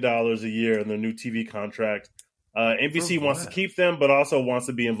 million a year in their new TV contract. NBC wants to keep them, but also wants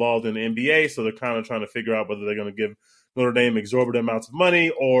to be involved in the NBA. So they're kind of trying to figure out whether they're going to give Notre Dame exorbitant amounts of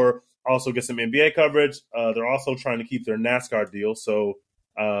money or also get some NBA coverage. They're also trying to keep their NASCAR deal. So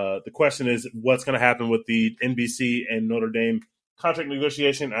the question is what's going to happen with the NBC and Notre Dame contract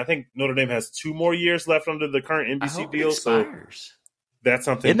negotiation. I think Notre Dame has 2 more years left under the current NBC deal. So that's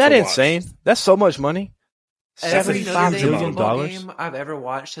something. Isn't that insane? That's so much money. $75 million game I've ever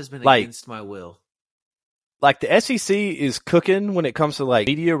watched has been against my will. Like the SEC is cooking when it comes to like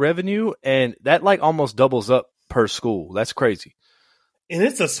media revenue, and that like almost doubles up per school. That's crazy. And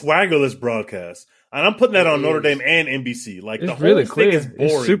it's a swaggerless broadcast. And I'm putting that on Notre Dame and NBC. Like, it's the whole really thing clear. is boring.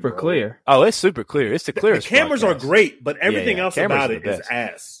 It's super clear. Oh, it's super clear. It's the clearest. The cameras broadcast. are great, but everything else about it is is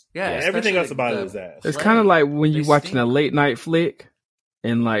ass. Yeah, everything else about it is ass. It's kind of like when you're watching a late night flick,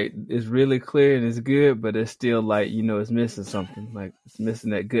 and like it's really clear and it's good, but it's still like it's missing something. Like it's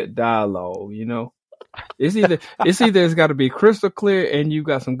missing that good dialogue. It's either it's got to be crystal clear and you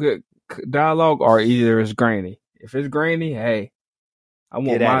got some good dialogue, or either it's grainy. If it's grainy, hey. I'm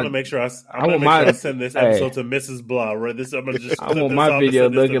gonna make sure I send this episode to Mrs. Blah. Right? I want my video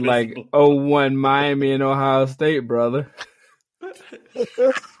looking like 0-1 Miami and Ohio State, brother.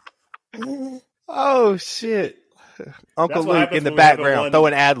 Oh shit! Uncle Luke in the background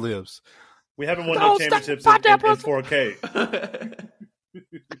throwing ad libs. We haven't won no championships in 4K.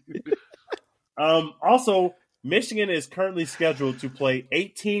 Also, Michigan is currently scheduled to play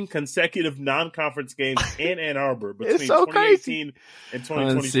 18 consecutive non-conference games in Ann Arbor between 2018 and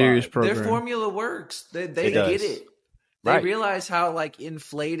 2025. Their formula works. They get it. They realize how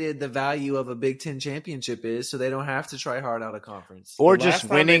inflated the value of a Big Ten championship is, so they don't have to try hard out of conference or just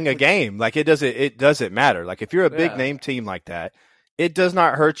winning a game. Like it doesn't matter. Like if you're a big name team like that, it does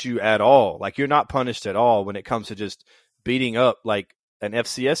not hurt you at all. Like you're not punished at all when it comes to just beating up like an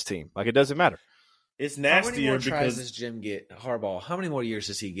FCS team. Like it doesn't matter. It's nastier. How many more tries does Jim get? Harbaugh. How many more years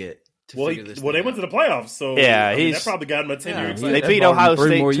does he get? They went to the playoffs, so that probably got him a 10-year extension. They beat Ohio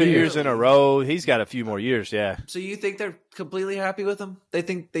State 2 years in a row. He's got a few more years, yeah. So you think they're completely happy with him? They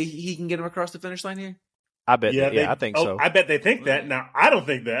think he can get him across the finish line here? I bet. I think so. I bet they think that. Now I don't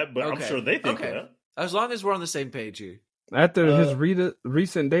think that, but I'm sure they think that. As long as we're on the same page here. After his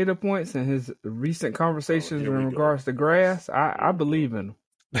recent data points and his recent conversations in regards to grass, I believe in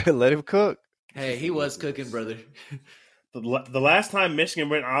him. Let him cook. Hey, he was cooking, brother. The last time Michigan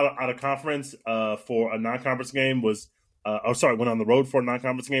went out of conference for a non-conference game was, went on the road for a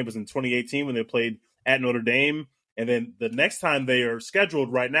non-conference game was in 2018 when they played at Notre Dame. And then the next time they are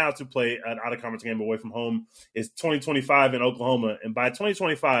scheduled right now to play an out-of-conference game away from home is 2025 in Oklahoma. And by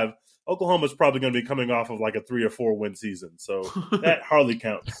 2025, Oklahoma is probably going to be coming off of like a 3 or 4 win season. So that hardly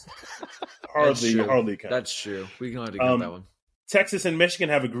counts. Hardly counts. That's true. We can have to get that one. Texas and Michigan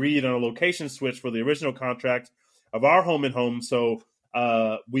have agreed on a location switch for the original contract of our home and home. So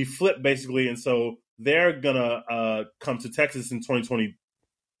we flip basically. And so they're going to come to Texas in 2020.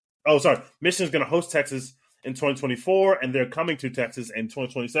 Oh, sorry. Michigan's going to host Texas in 2024, and they're coming to Texas in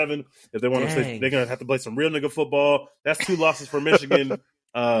 2027. If they want to, they're going to have to play some real nigga football. That's 2 losses for Michigan.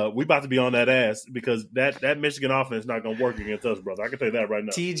 we about to be on that ass because that Michigan offense is not going to work against us, brother. I can tell you that right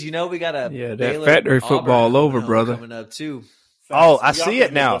now. Teej, you know we got a that factory football over, brother. Coming up too. Oh, I see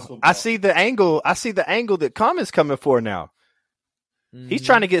it now. I see the angle. That Common's coming for now. Mm-hmm. He's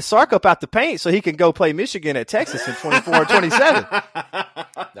trying to get Sark up out the paint so he can go play Michigan at Texas in 24 and 27.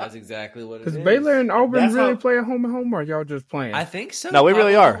 That's exactly what it is. Does Baylor and Auburn really play a home and home, or y'all just playing? I think so. No, we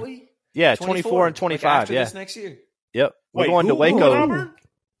really are. Yeah, 24 and 25. Like after yeah, this next year. Yep. We're going to Waco.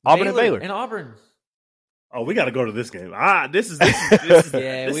 Auburn and Baylor. And Auburn. Oh, we got to go to this game. This is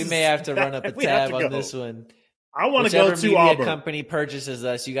yeah, we may have to run up a tab on this one. I want to go to Auburn. Company purchases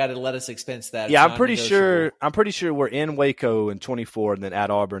us. You got to let us expense that. Yeah, I'm pretty sure we're in Waco in 24 and then at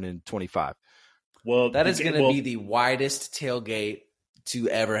Auburn in 25. Well, that is going to be the widest tailgate to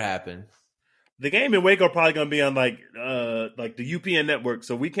ever happen. The game in Waco probably going to be on like the UPN network,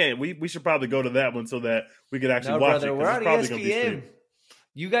 so we can't. We should probably go to that one so that we could actually watch it. We're on ESPN.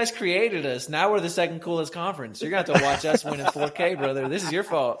 You guys created us. Now we're the second coolest conference. You're going to have to watch us win in 4K, brother. This is your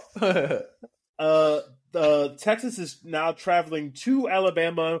fault. Texas is now traveling to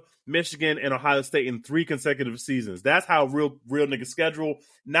Alabama, Michigan, and Ohio State in 3 consecutive seasons. That's how real niggas schedule.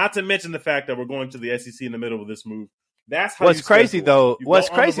 Not to mention the fact that we're going to the SEC in the middle of this move. That's how. What's crazy though?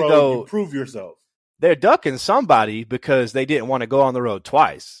 You prove yourself. They're ducking somebody because they didn't want to go on the road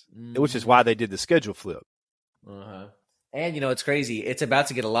twice, which is why they did the schedule flip. Uh-huh. And it's crazy. It's about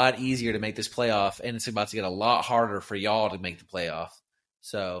to get a lot easier to make this playoff, and it's about to get a lot harder for y'all to make the playoff.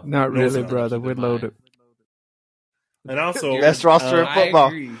 So not really, brother. We're loaded. And also, best roster in football.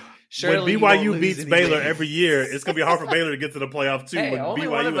 When BYU beats Baylor every year, it's going to be hard for Baylor to get to the playoff too. Hey, when only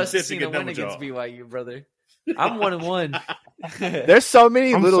BYU one of us has seen a win against BYU, brother. I'm 1-1. There's so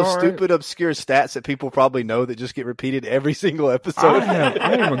many stupid, obscure stats that people probably know that just get repeated every single episode.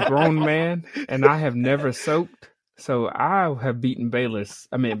 I am a grown man, and I have never soaked, so I have beaten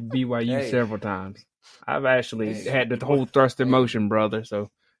BYU several times. I've actually had the whole thrust in motion, brother.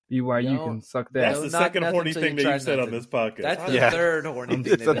 So BYU can suck that. That's the second horny thing that you've said on this podcast. That's the third horny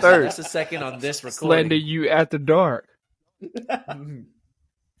thing. It's the third. That's the second on this recording. Slander you at the dark.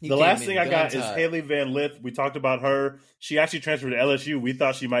 The last thing I got is Haley Van Lith. We talked about her. She actually transferred to LSU. We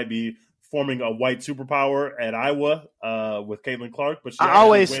thought she might be forming a white superpower at Iowa with Caitlin Clark. But I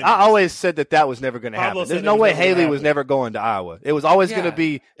always said that was never going to happen. There's no way Haley was never going to Iowa. It was always going to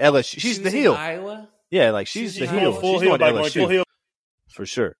be LSU. She's the heel. Iowa? Yeah, like she's the heel. She's going to LSU. For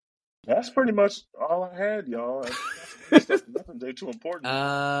sure. That's pretty much all I had, y'all. Nothing too important.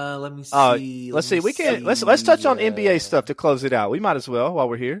 Let me see. Let's see. Let's touch on NBA stuff to close it out. We might as well while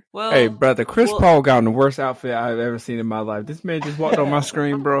we're here. Well, hey, brother, Chris Paul got on the worst outfit I've ever seen in my life. This man just walked on my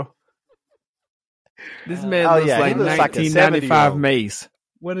screen, bro. This man looks like 1995 Mace.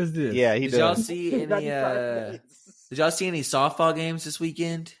 What is this? Yeah, he does. Did y'all see any softball games this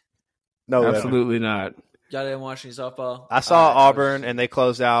weekend? No, absolutely not. Y'all didn't watch any softball? I saw Auburn, and they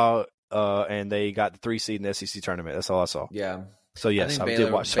closed out, and they got the 3 seed in the SEC tournament. That's all I saw. Yeah. So, yes, I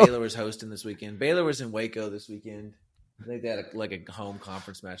did watch Baylor was hosting this weekend. Baylor was in Waco this weekend. I think they had a home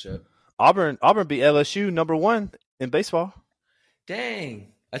conference matchup. Auburn beat LSU #1 in baseball.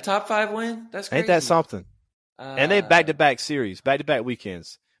 Dang. A top 5 win? That's crazy. Ain't that something? And they back-to-back series, back-to-back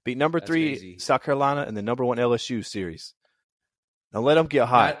weekends. Beat #3 South Carolina and the #1 LSU series. Now let them get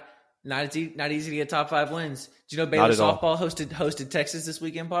hot. Not easy to get top 5 wins. Do you know Baylor softball hosted Texas this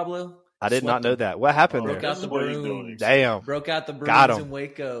weekend, Pablo? I did not know that. What happened there? Broke out the brooms. Damn. Broke out the brooms in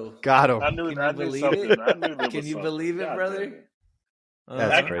Waco. Got him. Can you believe it? Can you believe it, brother?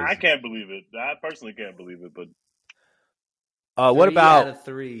 That's crazy. I can't believe it. I personally can't believe it. But what about out of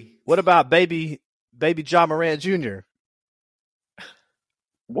 3? What about baby Ja Morant Jr.?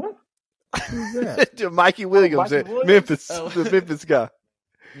 What? Who's that? Mikey Williams at Memphis. The Memphis guy.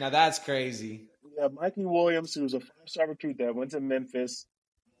 Now that's crazy. Yeah, Mikey Williams, who was a 5-star recruit that went to Memphis,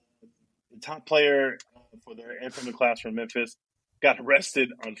 the top player for their incoming class from Memphis, got arrested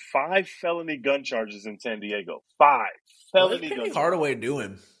on 5 felony gun charges in San Diego. 5 felony gun charges. Hardaway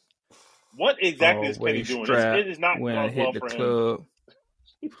doing? What exactly is Penny doing? It is not going well for him.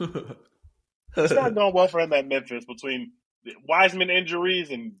 It's not going well for him at Memphis between Wiseman injuries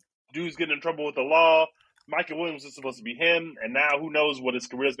and dudes getting in trouble with the law. Michael Williams is supposed to be him, and now who knows what his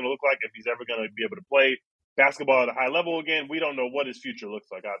career is going to look like, if he's ever going to be able to play basketball at a high level again. We don't know what his future looks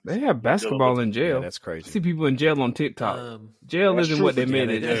like. They have basketball in jail. Yeah, that's crazy. I see people in jail on TikTok. Jail isn't what they made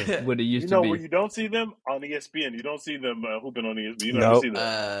it what it used to be. Where you don't see them on ESPN. You don't see them hooping on ESPN. You don't see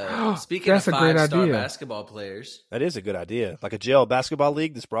them. Speaking of 5-star basketball players. That is a good idea. Like a jail basketball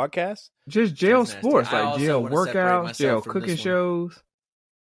league, this broadcast? Just jail sports, like jail workouts, jail cooking shows.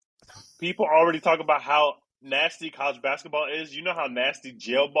 People already talk about how nasty college basketball is? You know how nasty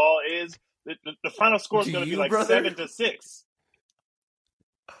jail ball is? The final score is going to be like 7-6.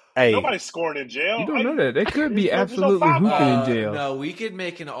 Hey, nobody's scoring in jail. You don't know that. They could be absolutely hooping in jail. No, we could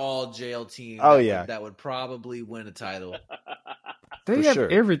make an all jail team. That would probably win a title. They have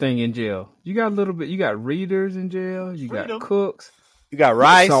everything in jail. You got a little bit. You got readers in jail. You got cooks. You got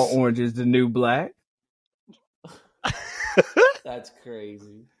rice. Salt orange is the new black. That's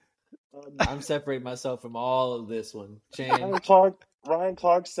crazy. I'm separating myself from all of this one. Ryan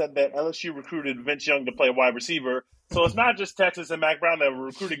Clark said that LSU recruited Vince Young to play wide receiver. So it's not just Texas and Mack Brown that were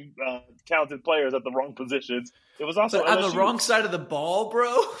recruiting talented players at the wrong positions. It was also on the wrong side of the ball,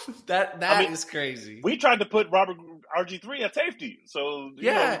 bro. That is crazy. We tried to put Robert RG3 at safety. So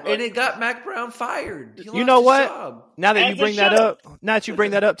and it got Mack Brown fired. You know what? Now that you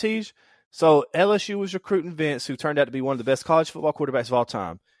bring that up, Tej. So LSU was recruiting Vince, who turned out to be one of the best college football quarterbacks of all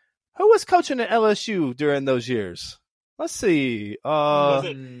time. Who was coaching at LSU during those years? Let's see.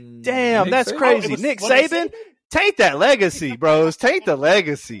 Damn, that's crazy. Nick Saban? Taint that legacy, bros. Taint the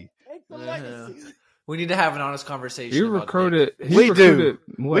legacy. We need to have an honest conversation. We recruited. We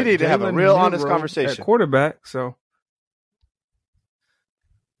need to have a real honest conversation. At quarterback, so.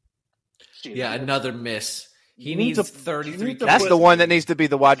 Yeah, another miss. He needs 33. That's the one that needs to be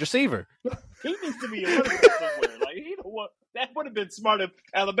the wide receiver. He needs to be a running back somewhere. Like, you know what? That would have been smart if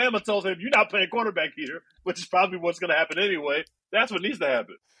Alabama told him, "You're not playing quarterback here," which is probably what's going to happen anyway. That's what needs to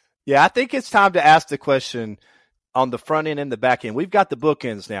happen. Yeah, I think it's time to ask the question on the front end and the back end. We've got the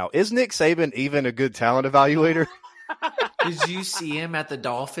bookends now. Is Nick Saban even a good talent evaluator? Did you see him at the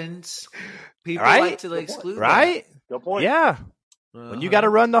Dolphins? People like to exclude right? Good point. Yeah. When you got to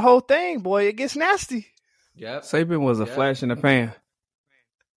run the whole thing, boy, it gets nasty. Yep. Saban was a flash in the pan.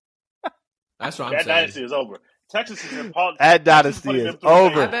 That's what I'm saying. That dynasty is over. Texas is in that dynasty is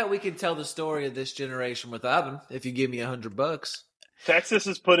over. I bet we can tell the story of this generation without him if you give me $100. Texas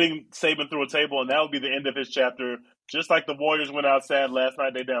is putting Saban through a table, and that will be the end of his chapter. Just like the Warriors went out sad last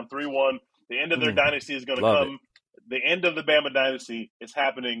night, they down 3-1. The end of their dynasty is going to come. The end of the Bama dynasty is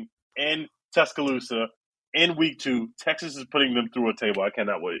happening in Tuscaloosa in week 2. Texas is putting them through a table. I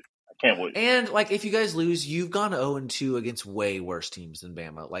cannot wait. I can't wait. And if you guys lose, you've gone 0-2 against way worse teams than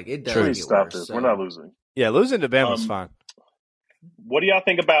Bama. It does get worse. So. We're not losing. Yeah, losing to Bama's fine. What do y'all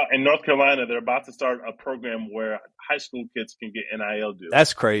think about in North Carolina? They're about to start a program where high school kids can get NIL deals.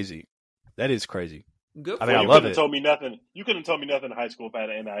 That's crazy. That is crazy. Good. I love it. Told me nothing. You couldn't tell me nothing in high school if I had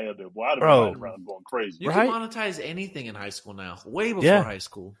an NIL deal. Boy, I'd have been running around going crazy. You can monetize anything in high school now. Way before high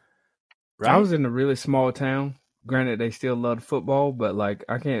school. Right? I was in a really small town. Granted, they still loved football, but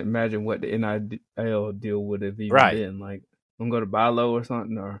I can't imagine what the NIL deal would have even been. I'm gonna go to Bilo or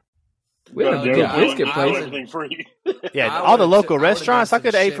something, or we had a good brisket place. Everything free. All the local restaurants I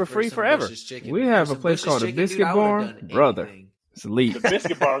could have ate for free forever. We have a place called the Biscuit Barn, brother. It's elite. The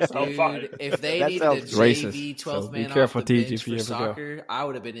Biscuit Barn's on fire. If they needed a JV 12 man off the bench for soccer, I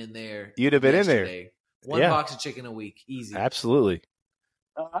would have been in there. You'd have been in there. One box of chicken a week, easy. Absolutely.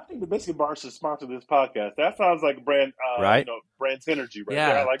 I think the Biscuit Bar should sponsor this podcast. That sounds like brand, brand synergy, right? Yeah,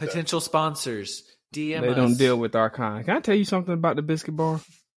 there. I like potential sponsors. DM They don't deal with our kind. Can I tell you something about the Biscuit Bar?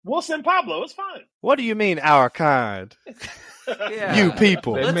 We'll send Pablo. It's fine. What do you mean, our kind? You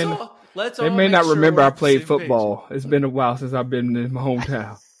people. They may not remember I played football. It's been a while since I've been in my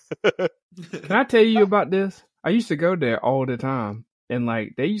hometown. Can I tell you about this? I used to go there all the time, and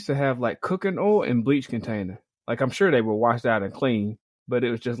they used to have cooking oil and bleach container. I'm sure they were washed out and clean, but it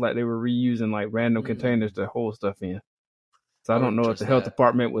was just they were reusing random containers to hold stuff in. So I don't know if the health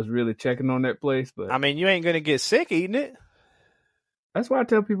department was really checking on that place, but I mean, you ain't gonna get sick eating it. That's what I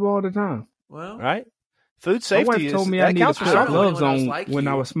tell people all the time. Well, right? Food safety. My wife told me I need to put gloves on when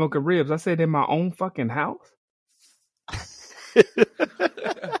I was smoking ribs. I said in my own fucking house.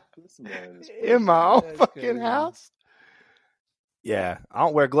 In my own fucking house. Yeah, I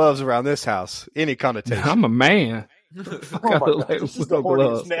don't wear gloves around this house. Any connotation. I'm a man. Oh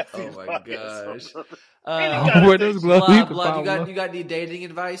my gosh. Where those gloves? Blood, you got any dating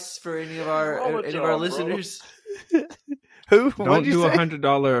advice for any of our listeners? Who? Don't do $100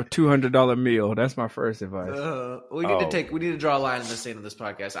 or $200 meal. That's my first advice. We need to draw a line in the sand of this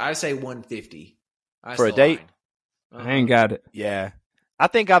podcast. I say $150 for a date. I ain't got it. Yeah, I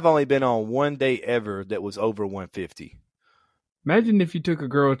think I've only been on one date ever that was over $150. Imagine if you took a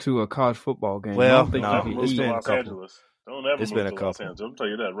girl to a college football game. Well, it's been a couple. Don't ever it's been a couple. Los Angeles. I'll tell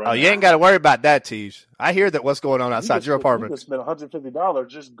you that right now. You ain't got to worry about that, Tej. I hear that what's going on outside your apartment. You spend $150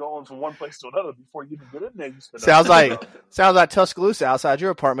 just going from one place to another before you even get in there. You spend sounds like Tuscaloosa outside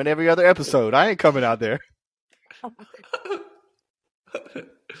your apartment every other episode. I ain't coming out there.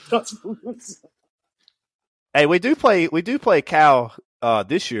 Tuscaloosa. Hey, we do play Cal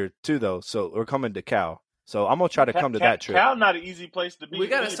this year too, though. So we're coming to Cal. So I'm gonna try to come to that trip. Cal not an easy place to be. We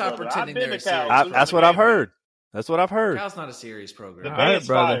gotta stop pretending they're That's what I've heard. That's what I've heard. Cal's not a serious program. The Bay is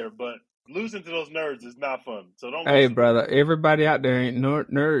fire, but losing to those nerds is not fun. So don't. Hey, brother, everybody out there ain't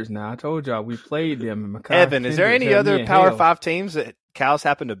nerds now. I told y'all we played them. And Evan, is there any other Power 5 teams that Cal's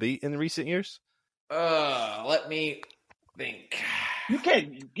happened to beat in recent years? Let me think. You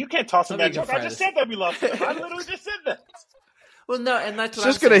can't toss them that joke. I just said that we lost them. I literally just said that. Well, no, and that's what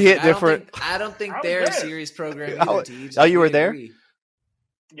it's just going to hit different. I don't think they're a serious program either, Oh, you were there?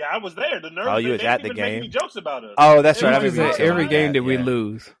 Yeah, I was there. The nerds. You was at the game. Jokes about us. Oh, that's right. I remember every game that we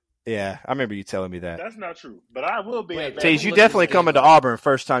lose. Yeah, I remember you telling me that. That's not true, but I will be. Tease, you definitely coming to Auburn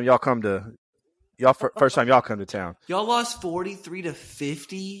first time y'all come to town. Y'all lost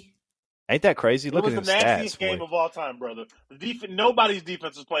 43-50. Ain't that crazy? Look at the nastiest stats, game of all time, brother. Nobody's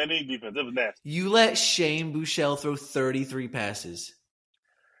defense was playing any defense. It was nasty. You let Shane Buechele throw 33 passes.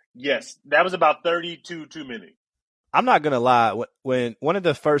 Yes, that was about 32 too many. I'm not gonna lie. When one of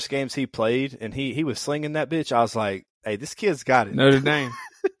the first games he played and he was slinging that bitch, I was like, "Hey, this kid's got it." Notre Dame.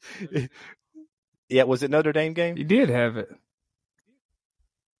 Yeah, was it Notre Dame game? He did have it.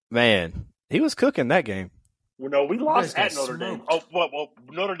 Man, he was cooking that game. Well, no, we lost at Notre Dame. Oh, well,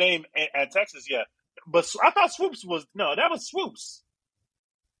 Notre Dame at Texas, yeah. But I thought Swoops was that was Swoops.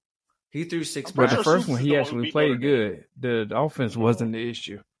 He threw 6. But the first one, he actually played good. The offense wasn't the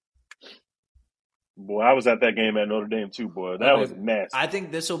issue. Boy, I was at that game at Notre Dame too, boy. That was nasty. I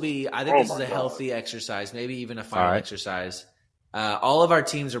think this is a healthy exercise, maybe even a final exercise. All of our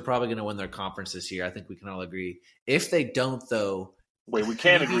teams are probably going to win their conference this year. I think we can all agree. If they don't, though, wait, we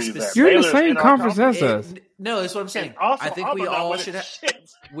can't agree with that. You're in the same conference as us. No, that's what I'm saying. Also, I think we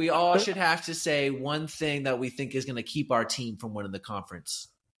all should have to say one thing that we think is going to keep our team from winning the conference.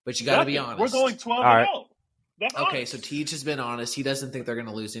 But you got to be honest. We're going 12-0. Okay, so Teach has been honest. He doesn't think they're going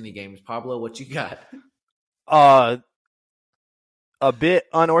to lose any games. Pablo, what you got? A bit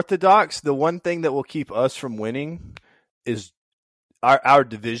unorthodox. The one thing that will keep us from winning is our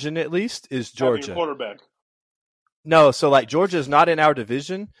division, at least, is Georgia. Quarterback. No, so like Georgia is not in our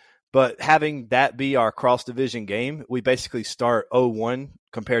division, but having that be our cross-division game, we basically start 0-1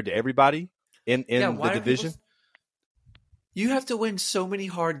 compared to everybody in the division. You have to win so many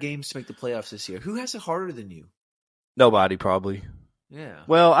hard games to make the playoffs this year. Who has it harder than you? Nobody, probably. Yeah.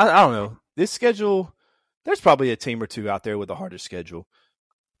 Well, I don't know. This schedule, there's probably a team or two out there with a harder schedule.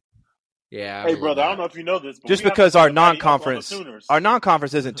 Yeah. Hey, brother, I don't know if you know this, but just because our non-conference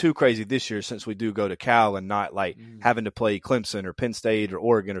isn't too crazy this year, since we do go to Cal and not like having to play Clemson or Penn State or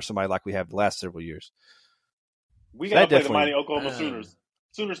Oregon or somebody like we have the last several years. We got to play the mighty Oklahoma Sooners.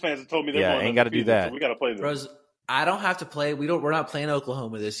 Sooners fans have told me they're going ain't got to do that. So we got to play them. Rose, I don't have to play. We're not playing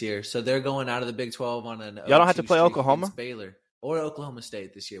Oklahoma this year, so they're going out of the Big 12 on an. Y'all don't have to play Oklahoma, Baylor, or Oklahoma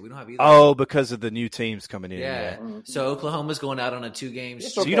State this year. We don't have either. Oh, because of the new teams coming in. Yeah. So Oklahoma's going out on a 2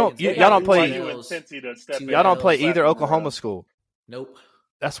 games. So y'all don't play. Y'all don't play either Oklahoma school. Nope.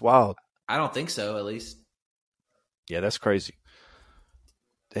 That's wild. I don't think so. At least. Yeah, that's crazy.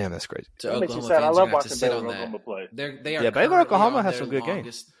 Damn, that's crazy. So Oklahoma fans I love watching Baylor on Oklahoma play. They are Baylor Oklahoma has some good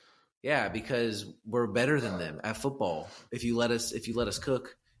games. Yeah, because we're better than them at football. If you let us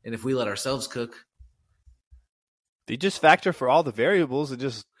cook, and if we let ourselves cook, you just factor for all the variables and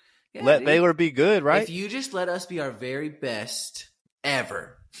just let Baylor be good, right? If you just let us be our very best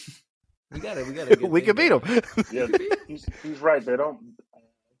ever, we got we could beat them. Yeah, he's right. They don't.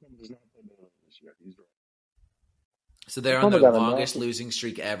 He's right. So they're on their longest losing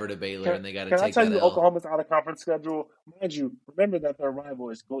streak ever to Baylor, and they got to take that. Can I tell you Oklahoma's out of conference schedule? Mind you, remember that their rival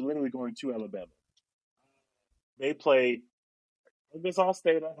is literally going to Alabama. They play Arkansas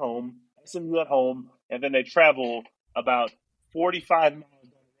State at home, SMU at home, and then they travel about 45 miles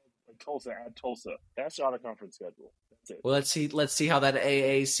down the road to Tulsa at Tulsa. That's your out of conference schedule. That's it. Well, let's see how that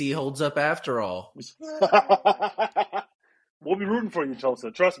AAC holds up after all. We'll be rooting for you, Tulsa.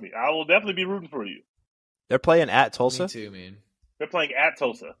 Trust me, I will definitely be rooting for you. They're playing at Tulsa? Me too, man. They're playing at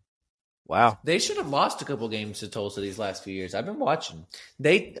Tulsa. Wow. They should have lost a couple games to Tulsa these last few years. I've been watching.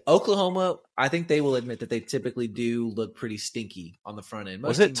 Oklahoma, I think they will admit that they typically do look pretty stinky on the front end.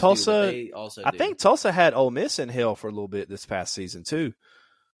 Was it Tulsa? I think Tulsa had Ole Miss in hell for a little bit this past season, too.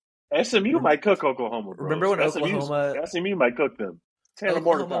 SMU might cook Oklahoma, bro. Remember when SMU might cook them.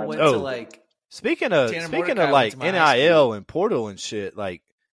 Oklahoma went to like... Speaking of like NIL and portal and shit, like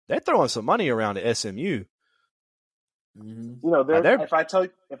they're throwing some money around at SMU. Mm-hmm. You know, if I told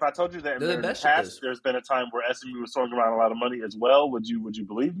you that in the past, there's been a time where SMU was throwing around a lot of money as well. Would you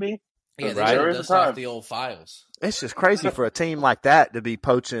believe me? Yeah, they should dust off the old files. It's just crazy for a team like that to be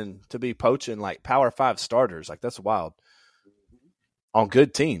poaching like Power 5 starters. Like, that's wild. On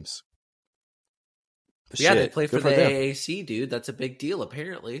good teams. Yeah, they play for the AAC, dude. That's a big deal,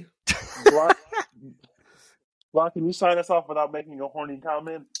 apparently. Block, can you sign us off without making a horny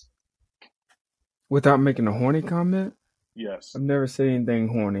comment? Without making a horny comment? Yes. I've never said anything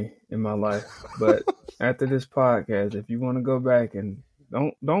horny in my life, but after this podcast, if you want to go back and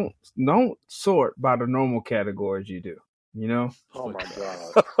don't sort by the normal categories you do, you know? Oh my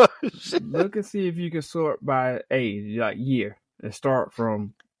God. Look and see if you can sort by age, like year, and start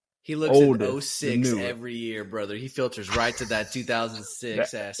from he looks at 06 every year, brother. He filters right to that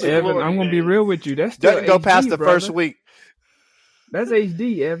 2006 ass. Evan, I'm gonna be real with you. That's still doesn't go past the first week. That's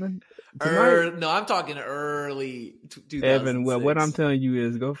HD, Evan. No, I'm talking early 2006. Evan, well, what I'm telling you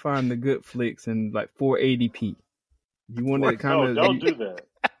is go find the good flicks in like 480p. You want to kind of don't do that.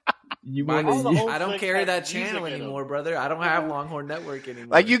 I don't carry that channel anymore, brother. I don't have Longhorn Network anymore.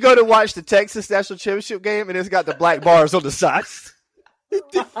 Like, you go to watch the Texas National Championship game, and it's got the black bars on the sides.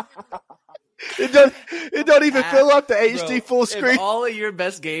 It don't even fill up the HD full screen. If all of your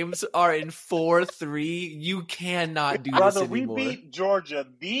best games are in 4:3, you cannot do this anymore. We beat Georgia,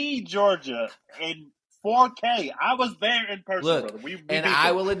 in 4K. I was there in person, brother.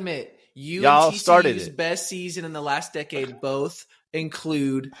 I will admit, you and TCU's best season in the last decade both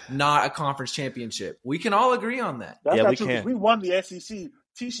include not a conference championship. We can all agree on that. That's not true, because we won the SEC.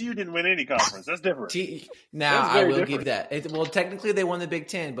 TCU didn't win any conference. That's different. I will give that. Technically, they won the Big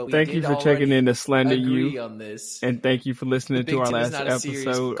Ten, but thank you for checking in to slander you on this. And thank you for listening to our last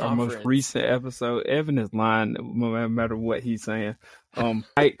episode, our most recent episode. Evan is lying no matter what he's saying.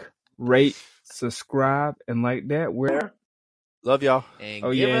 Like, rate, subscribe, and like that. Love y'all.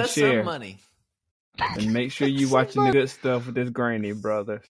 And give us share some money. And make sure you watching the good stuff with this granny, brother.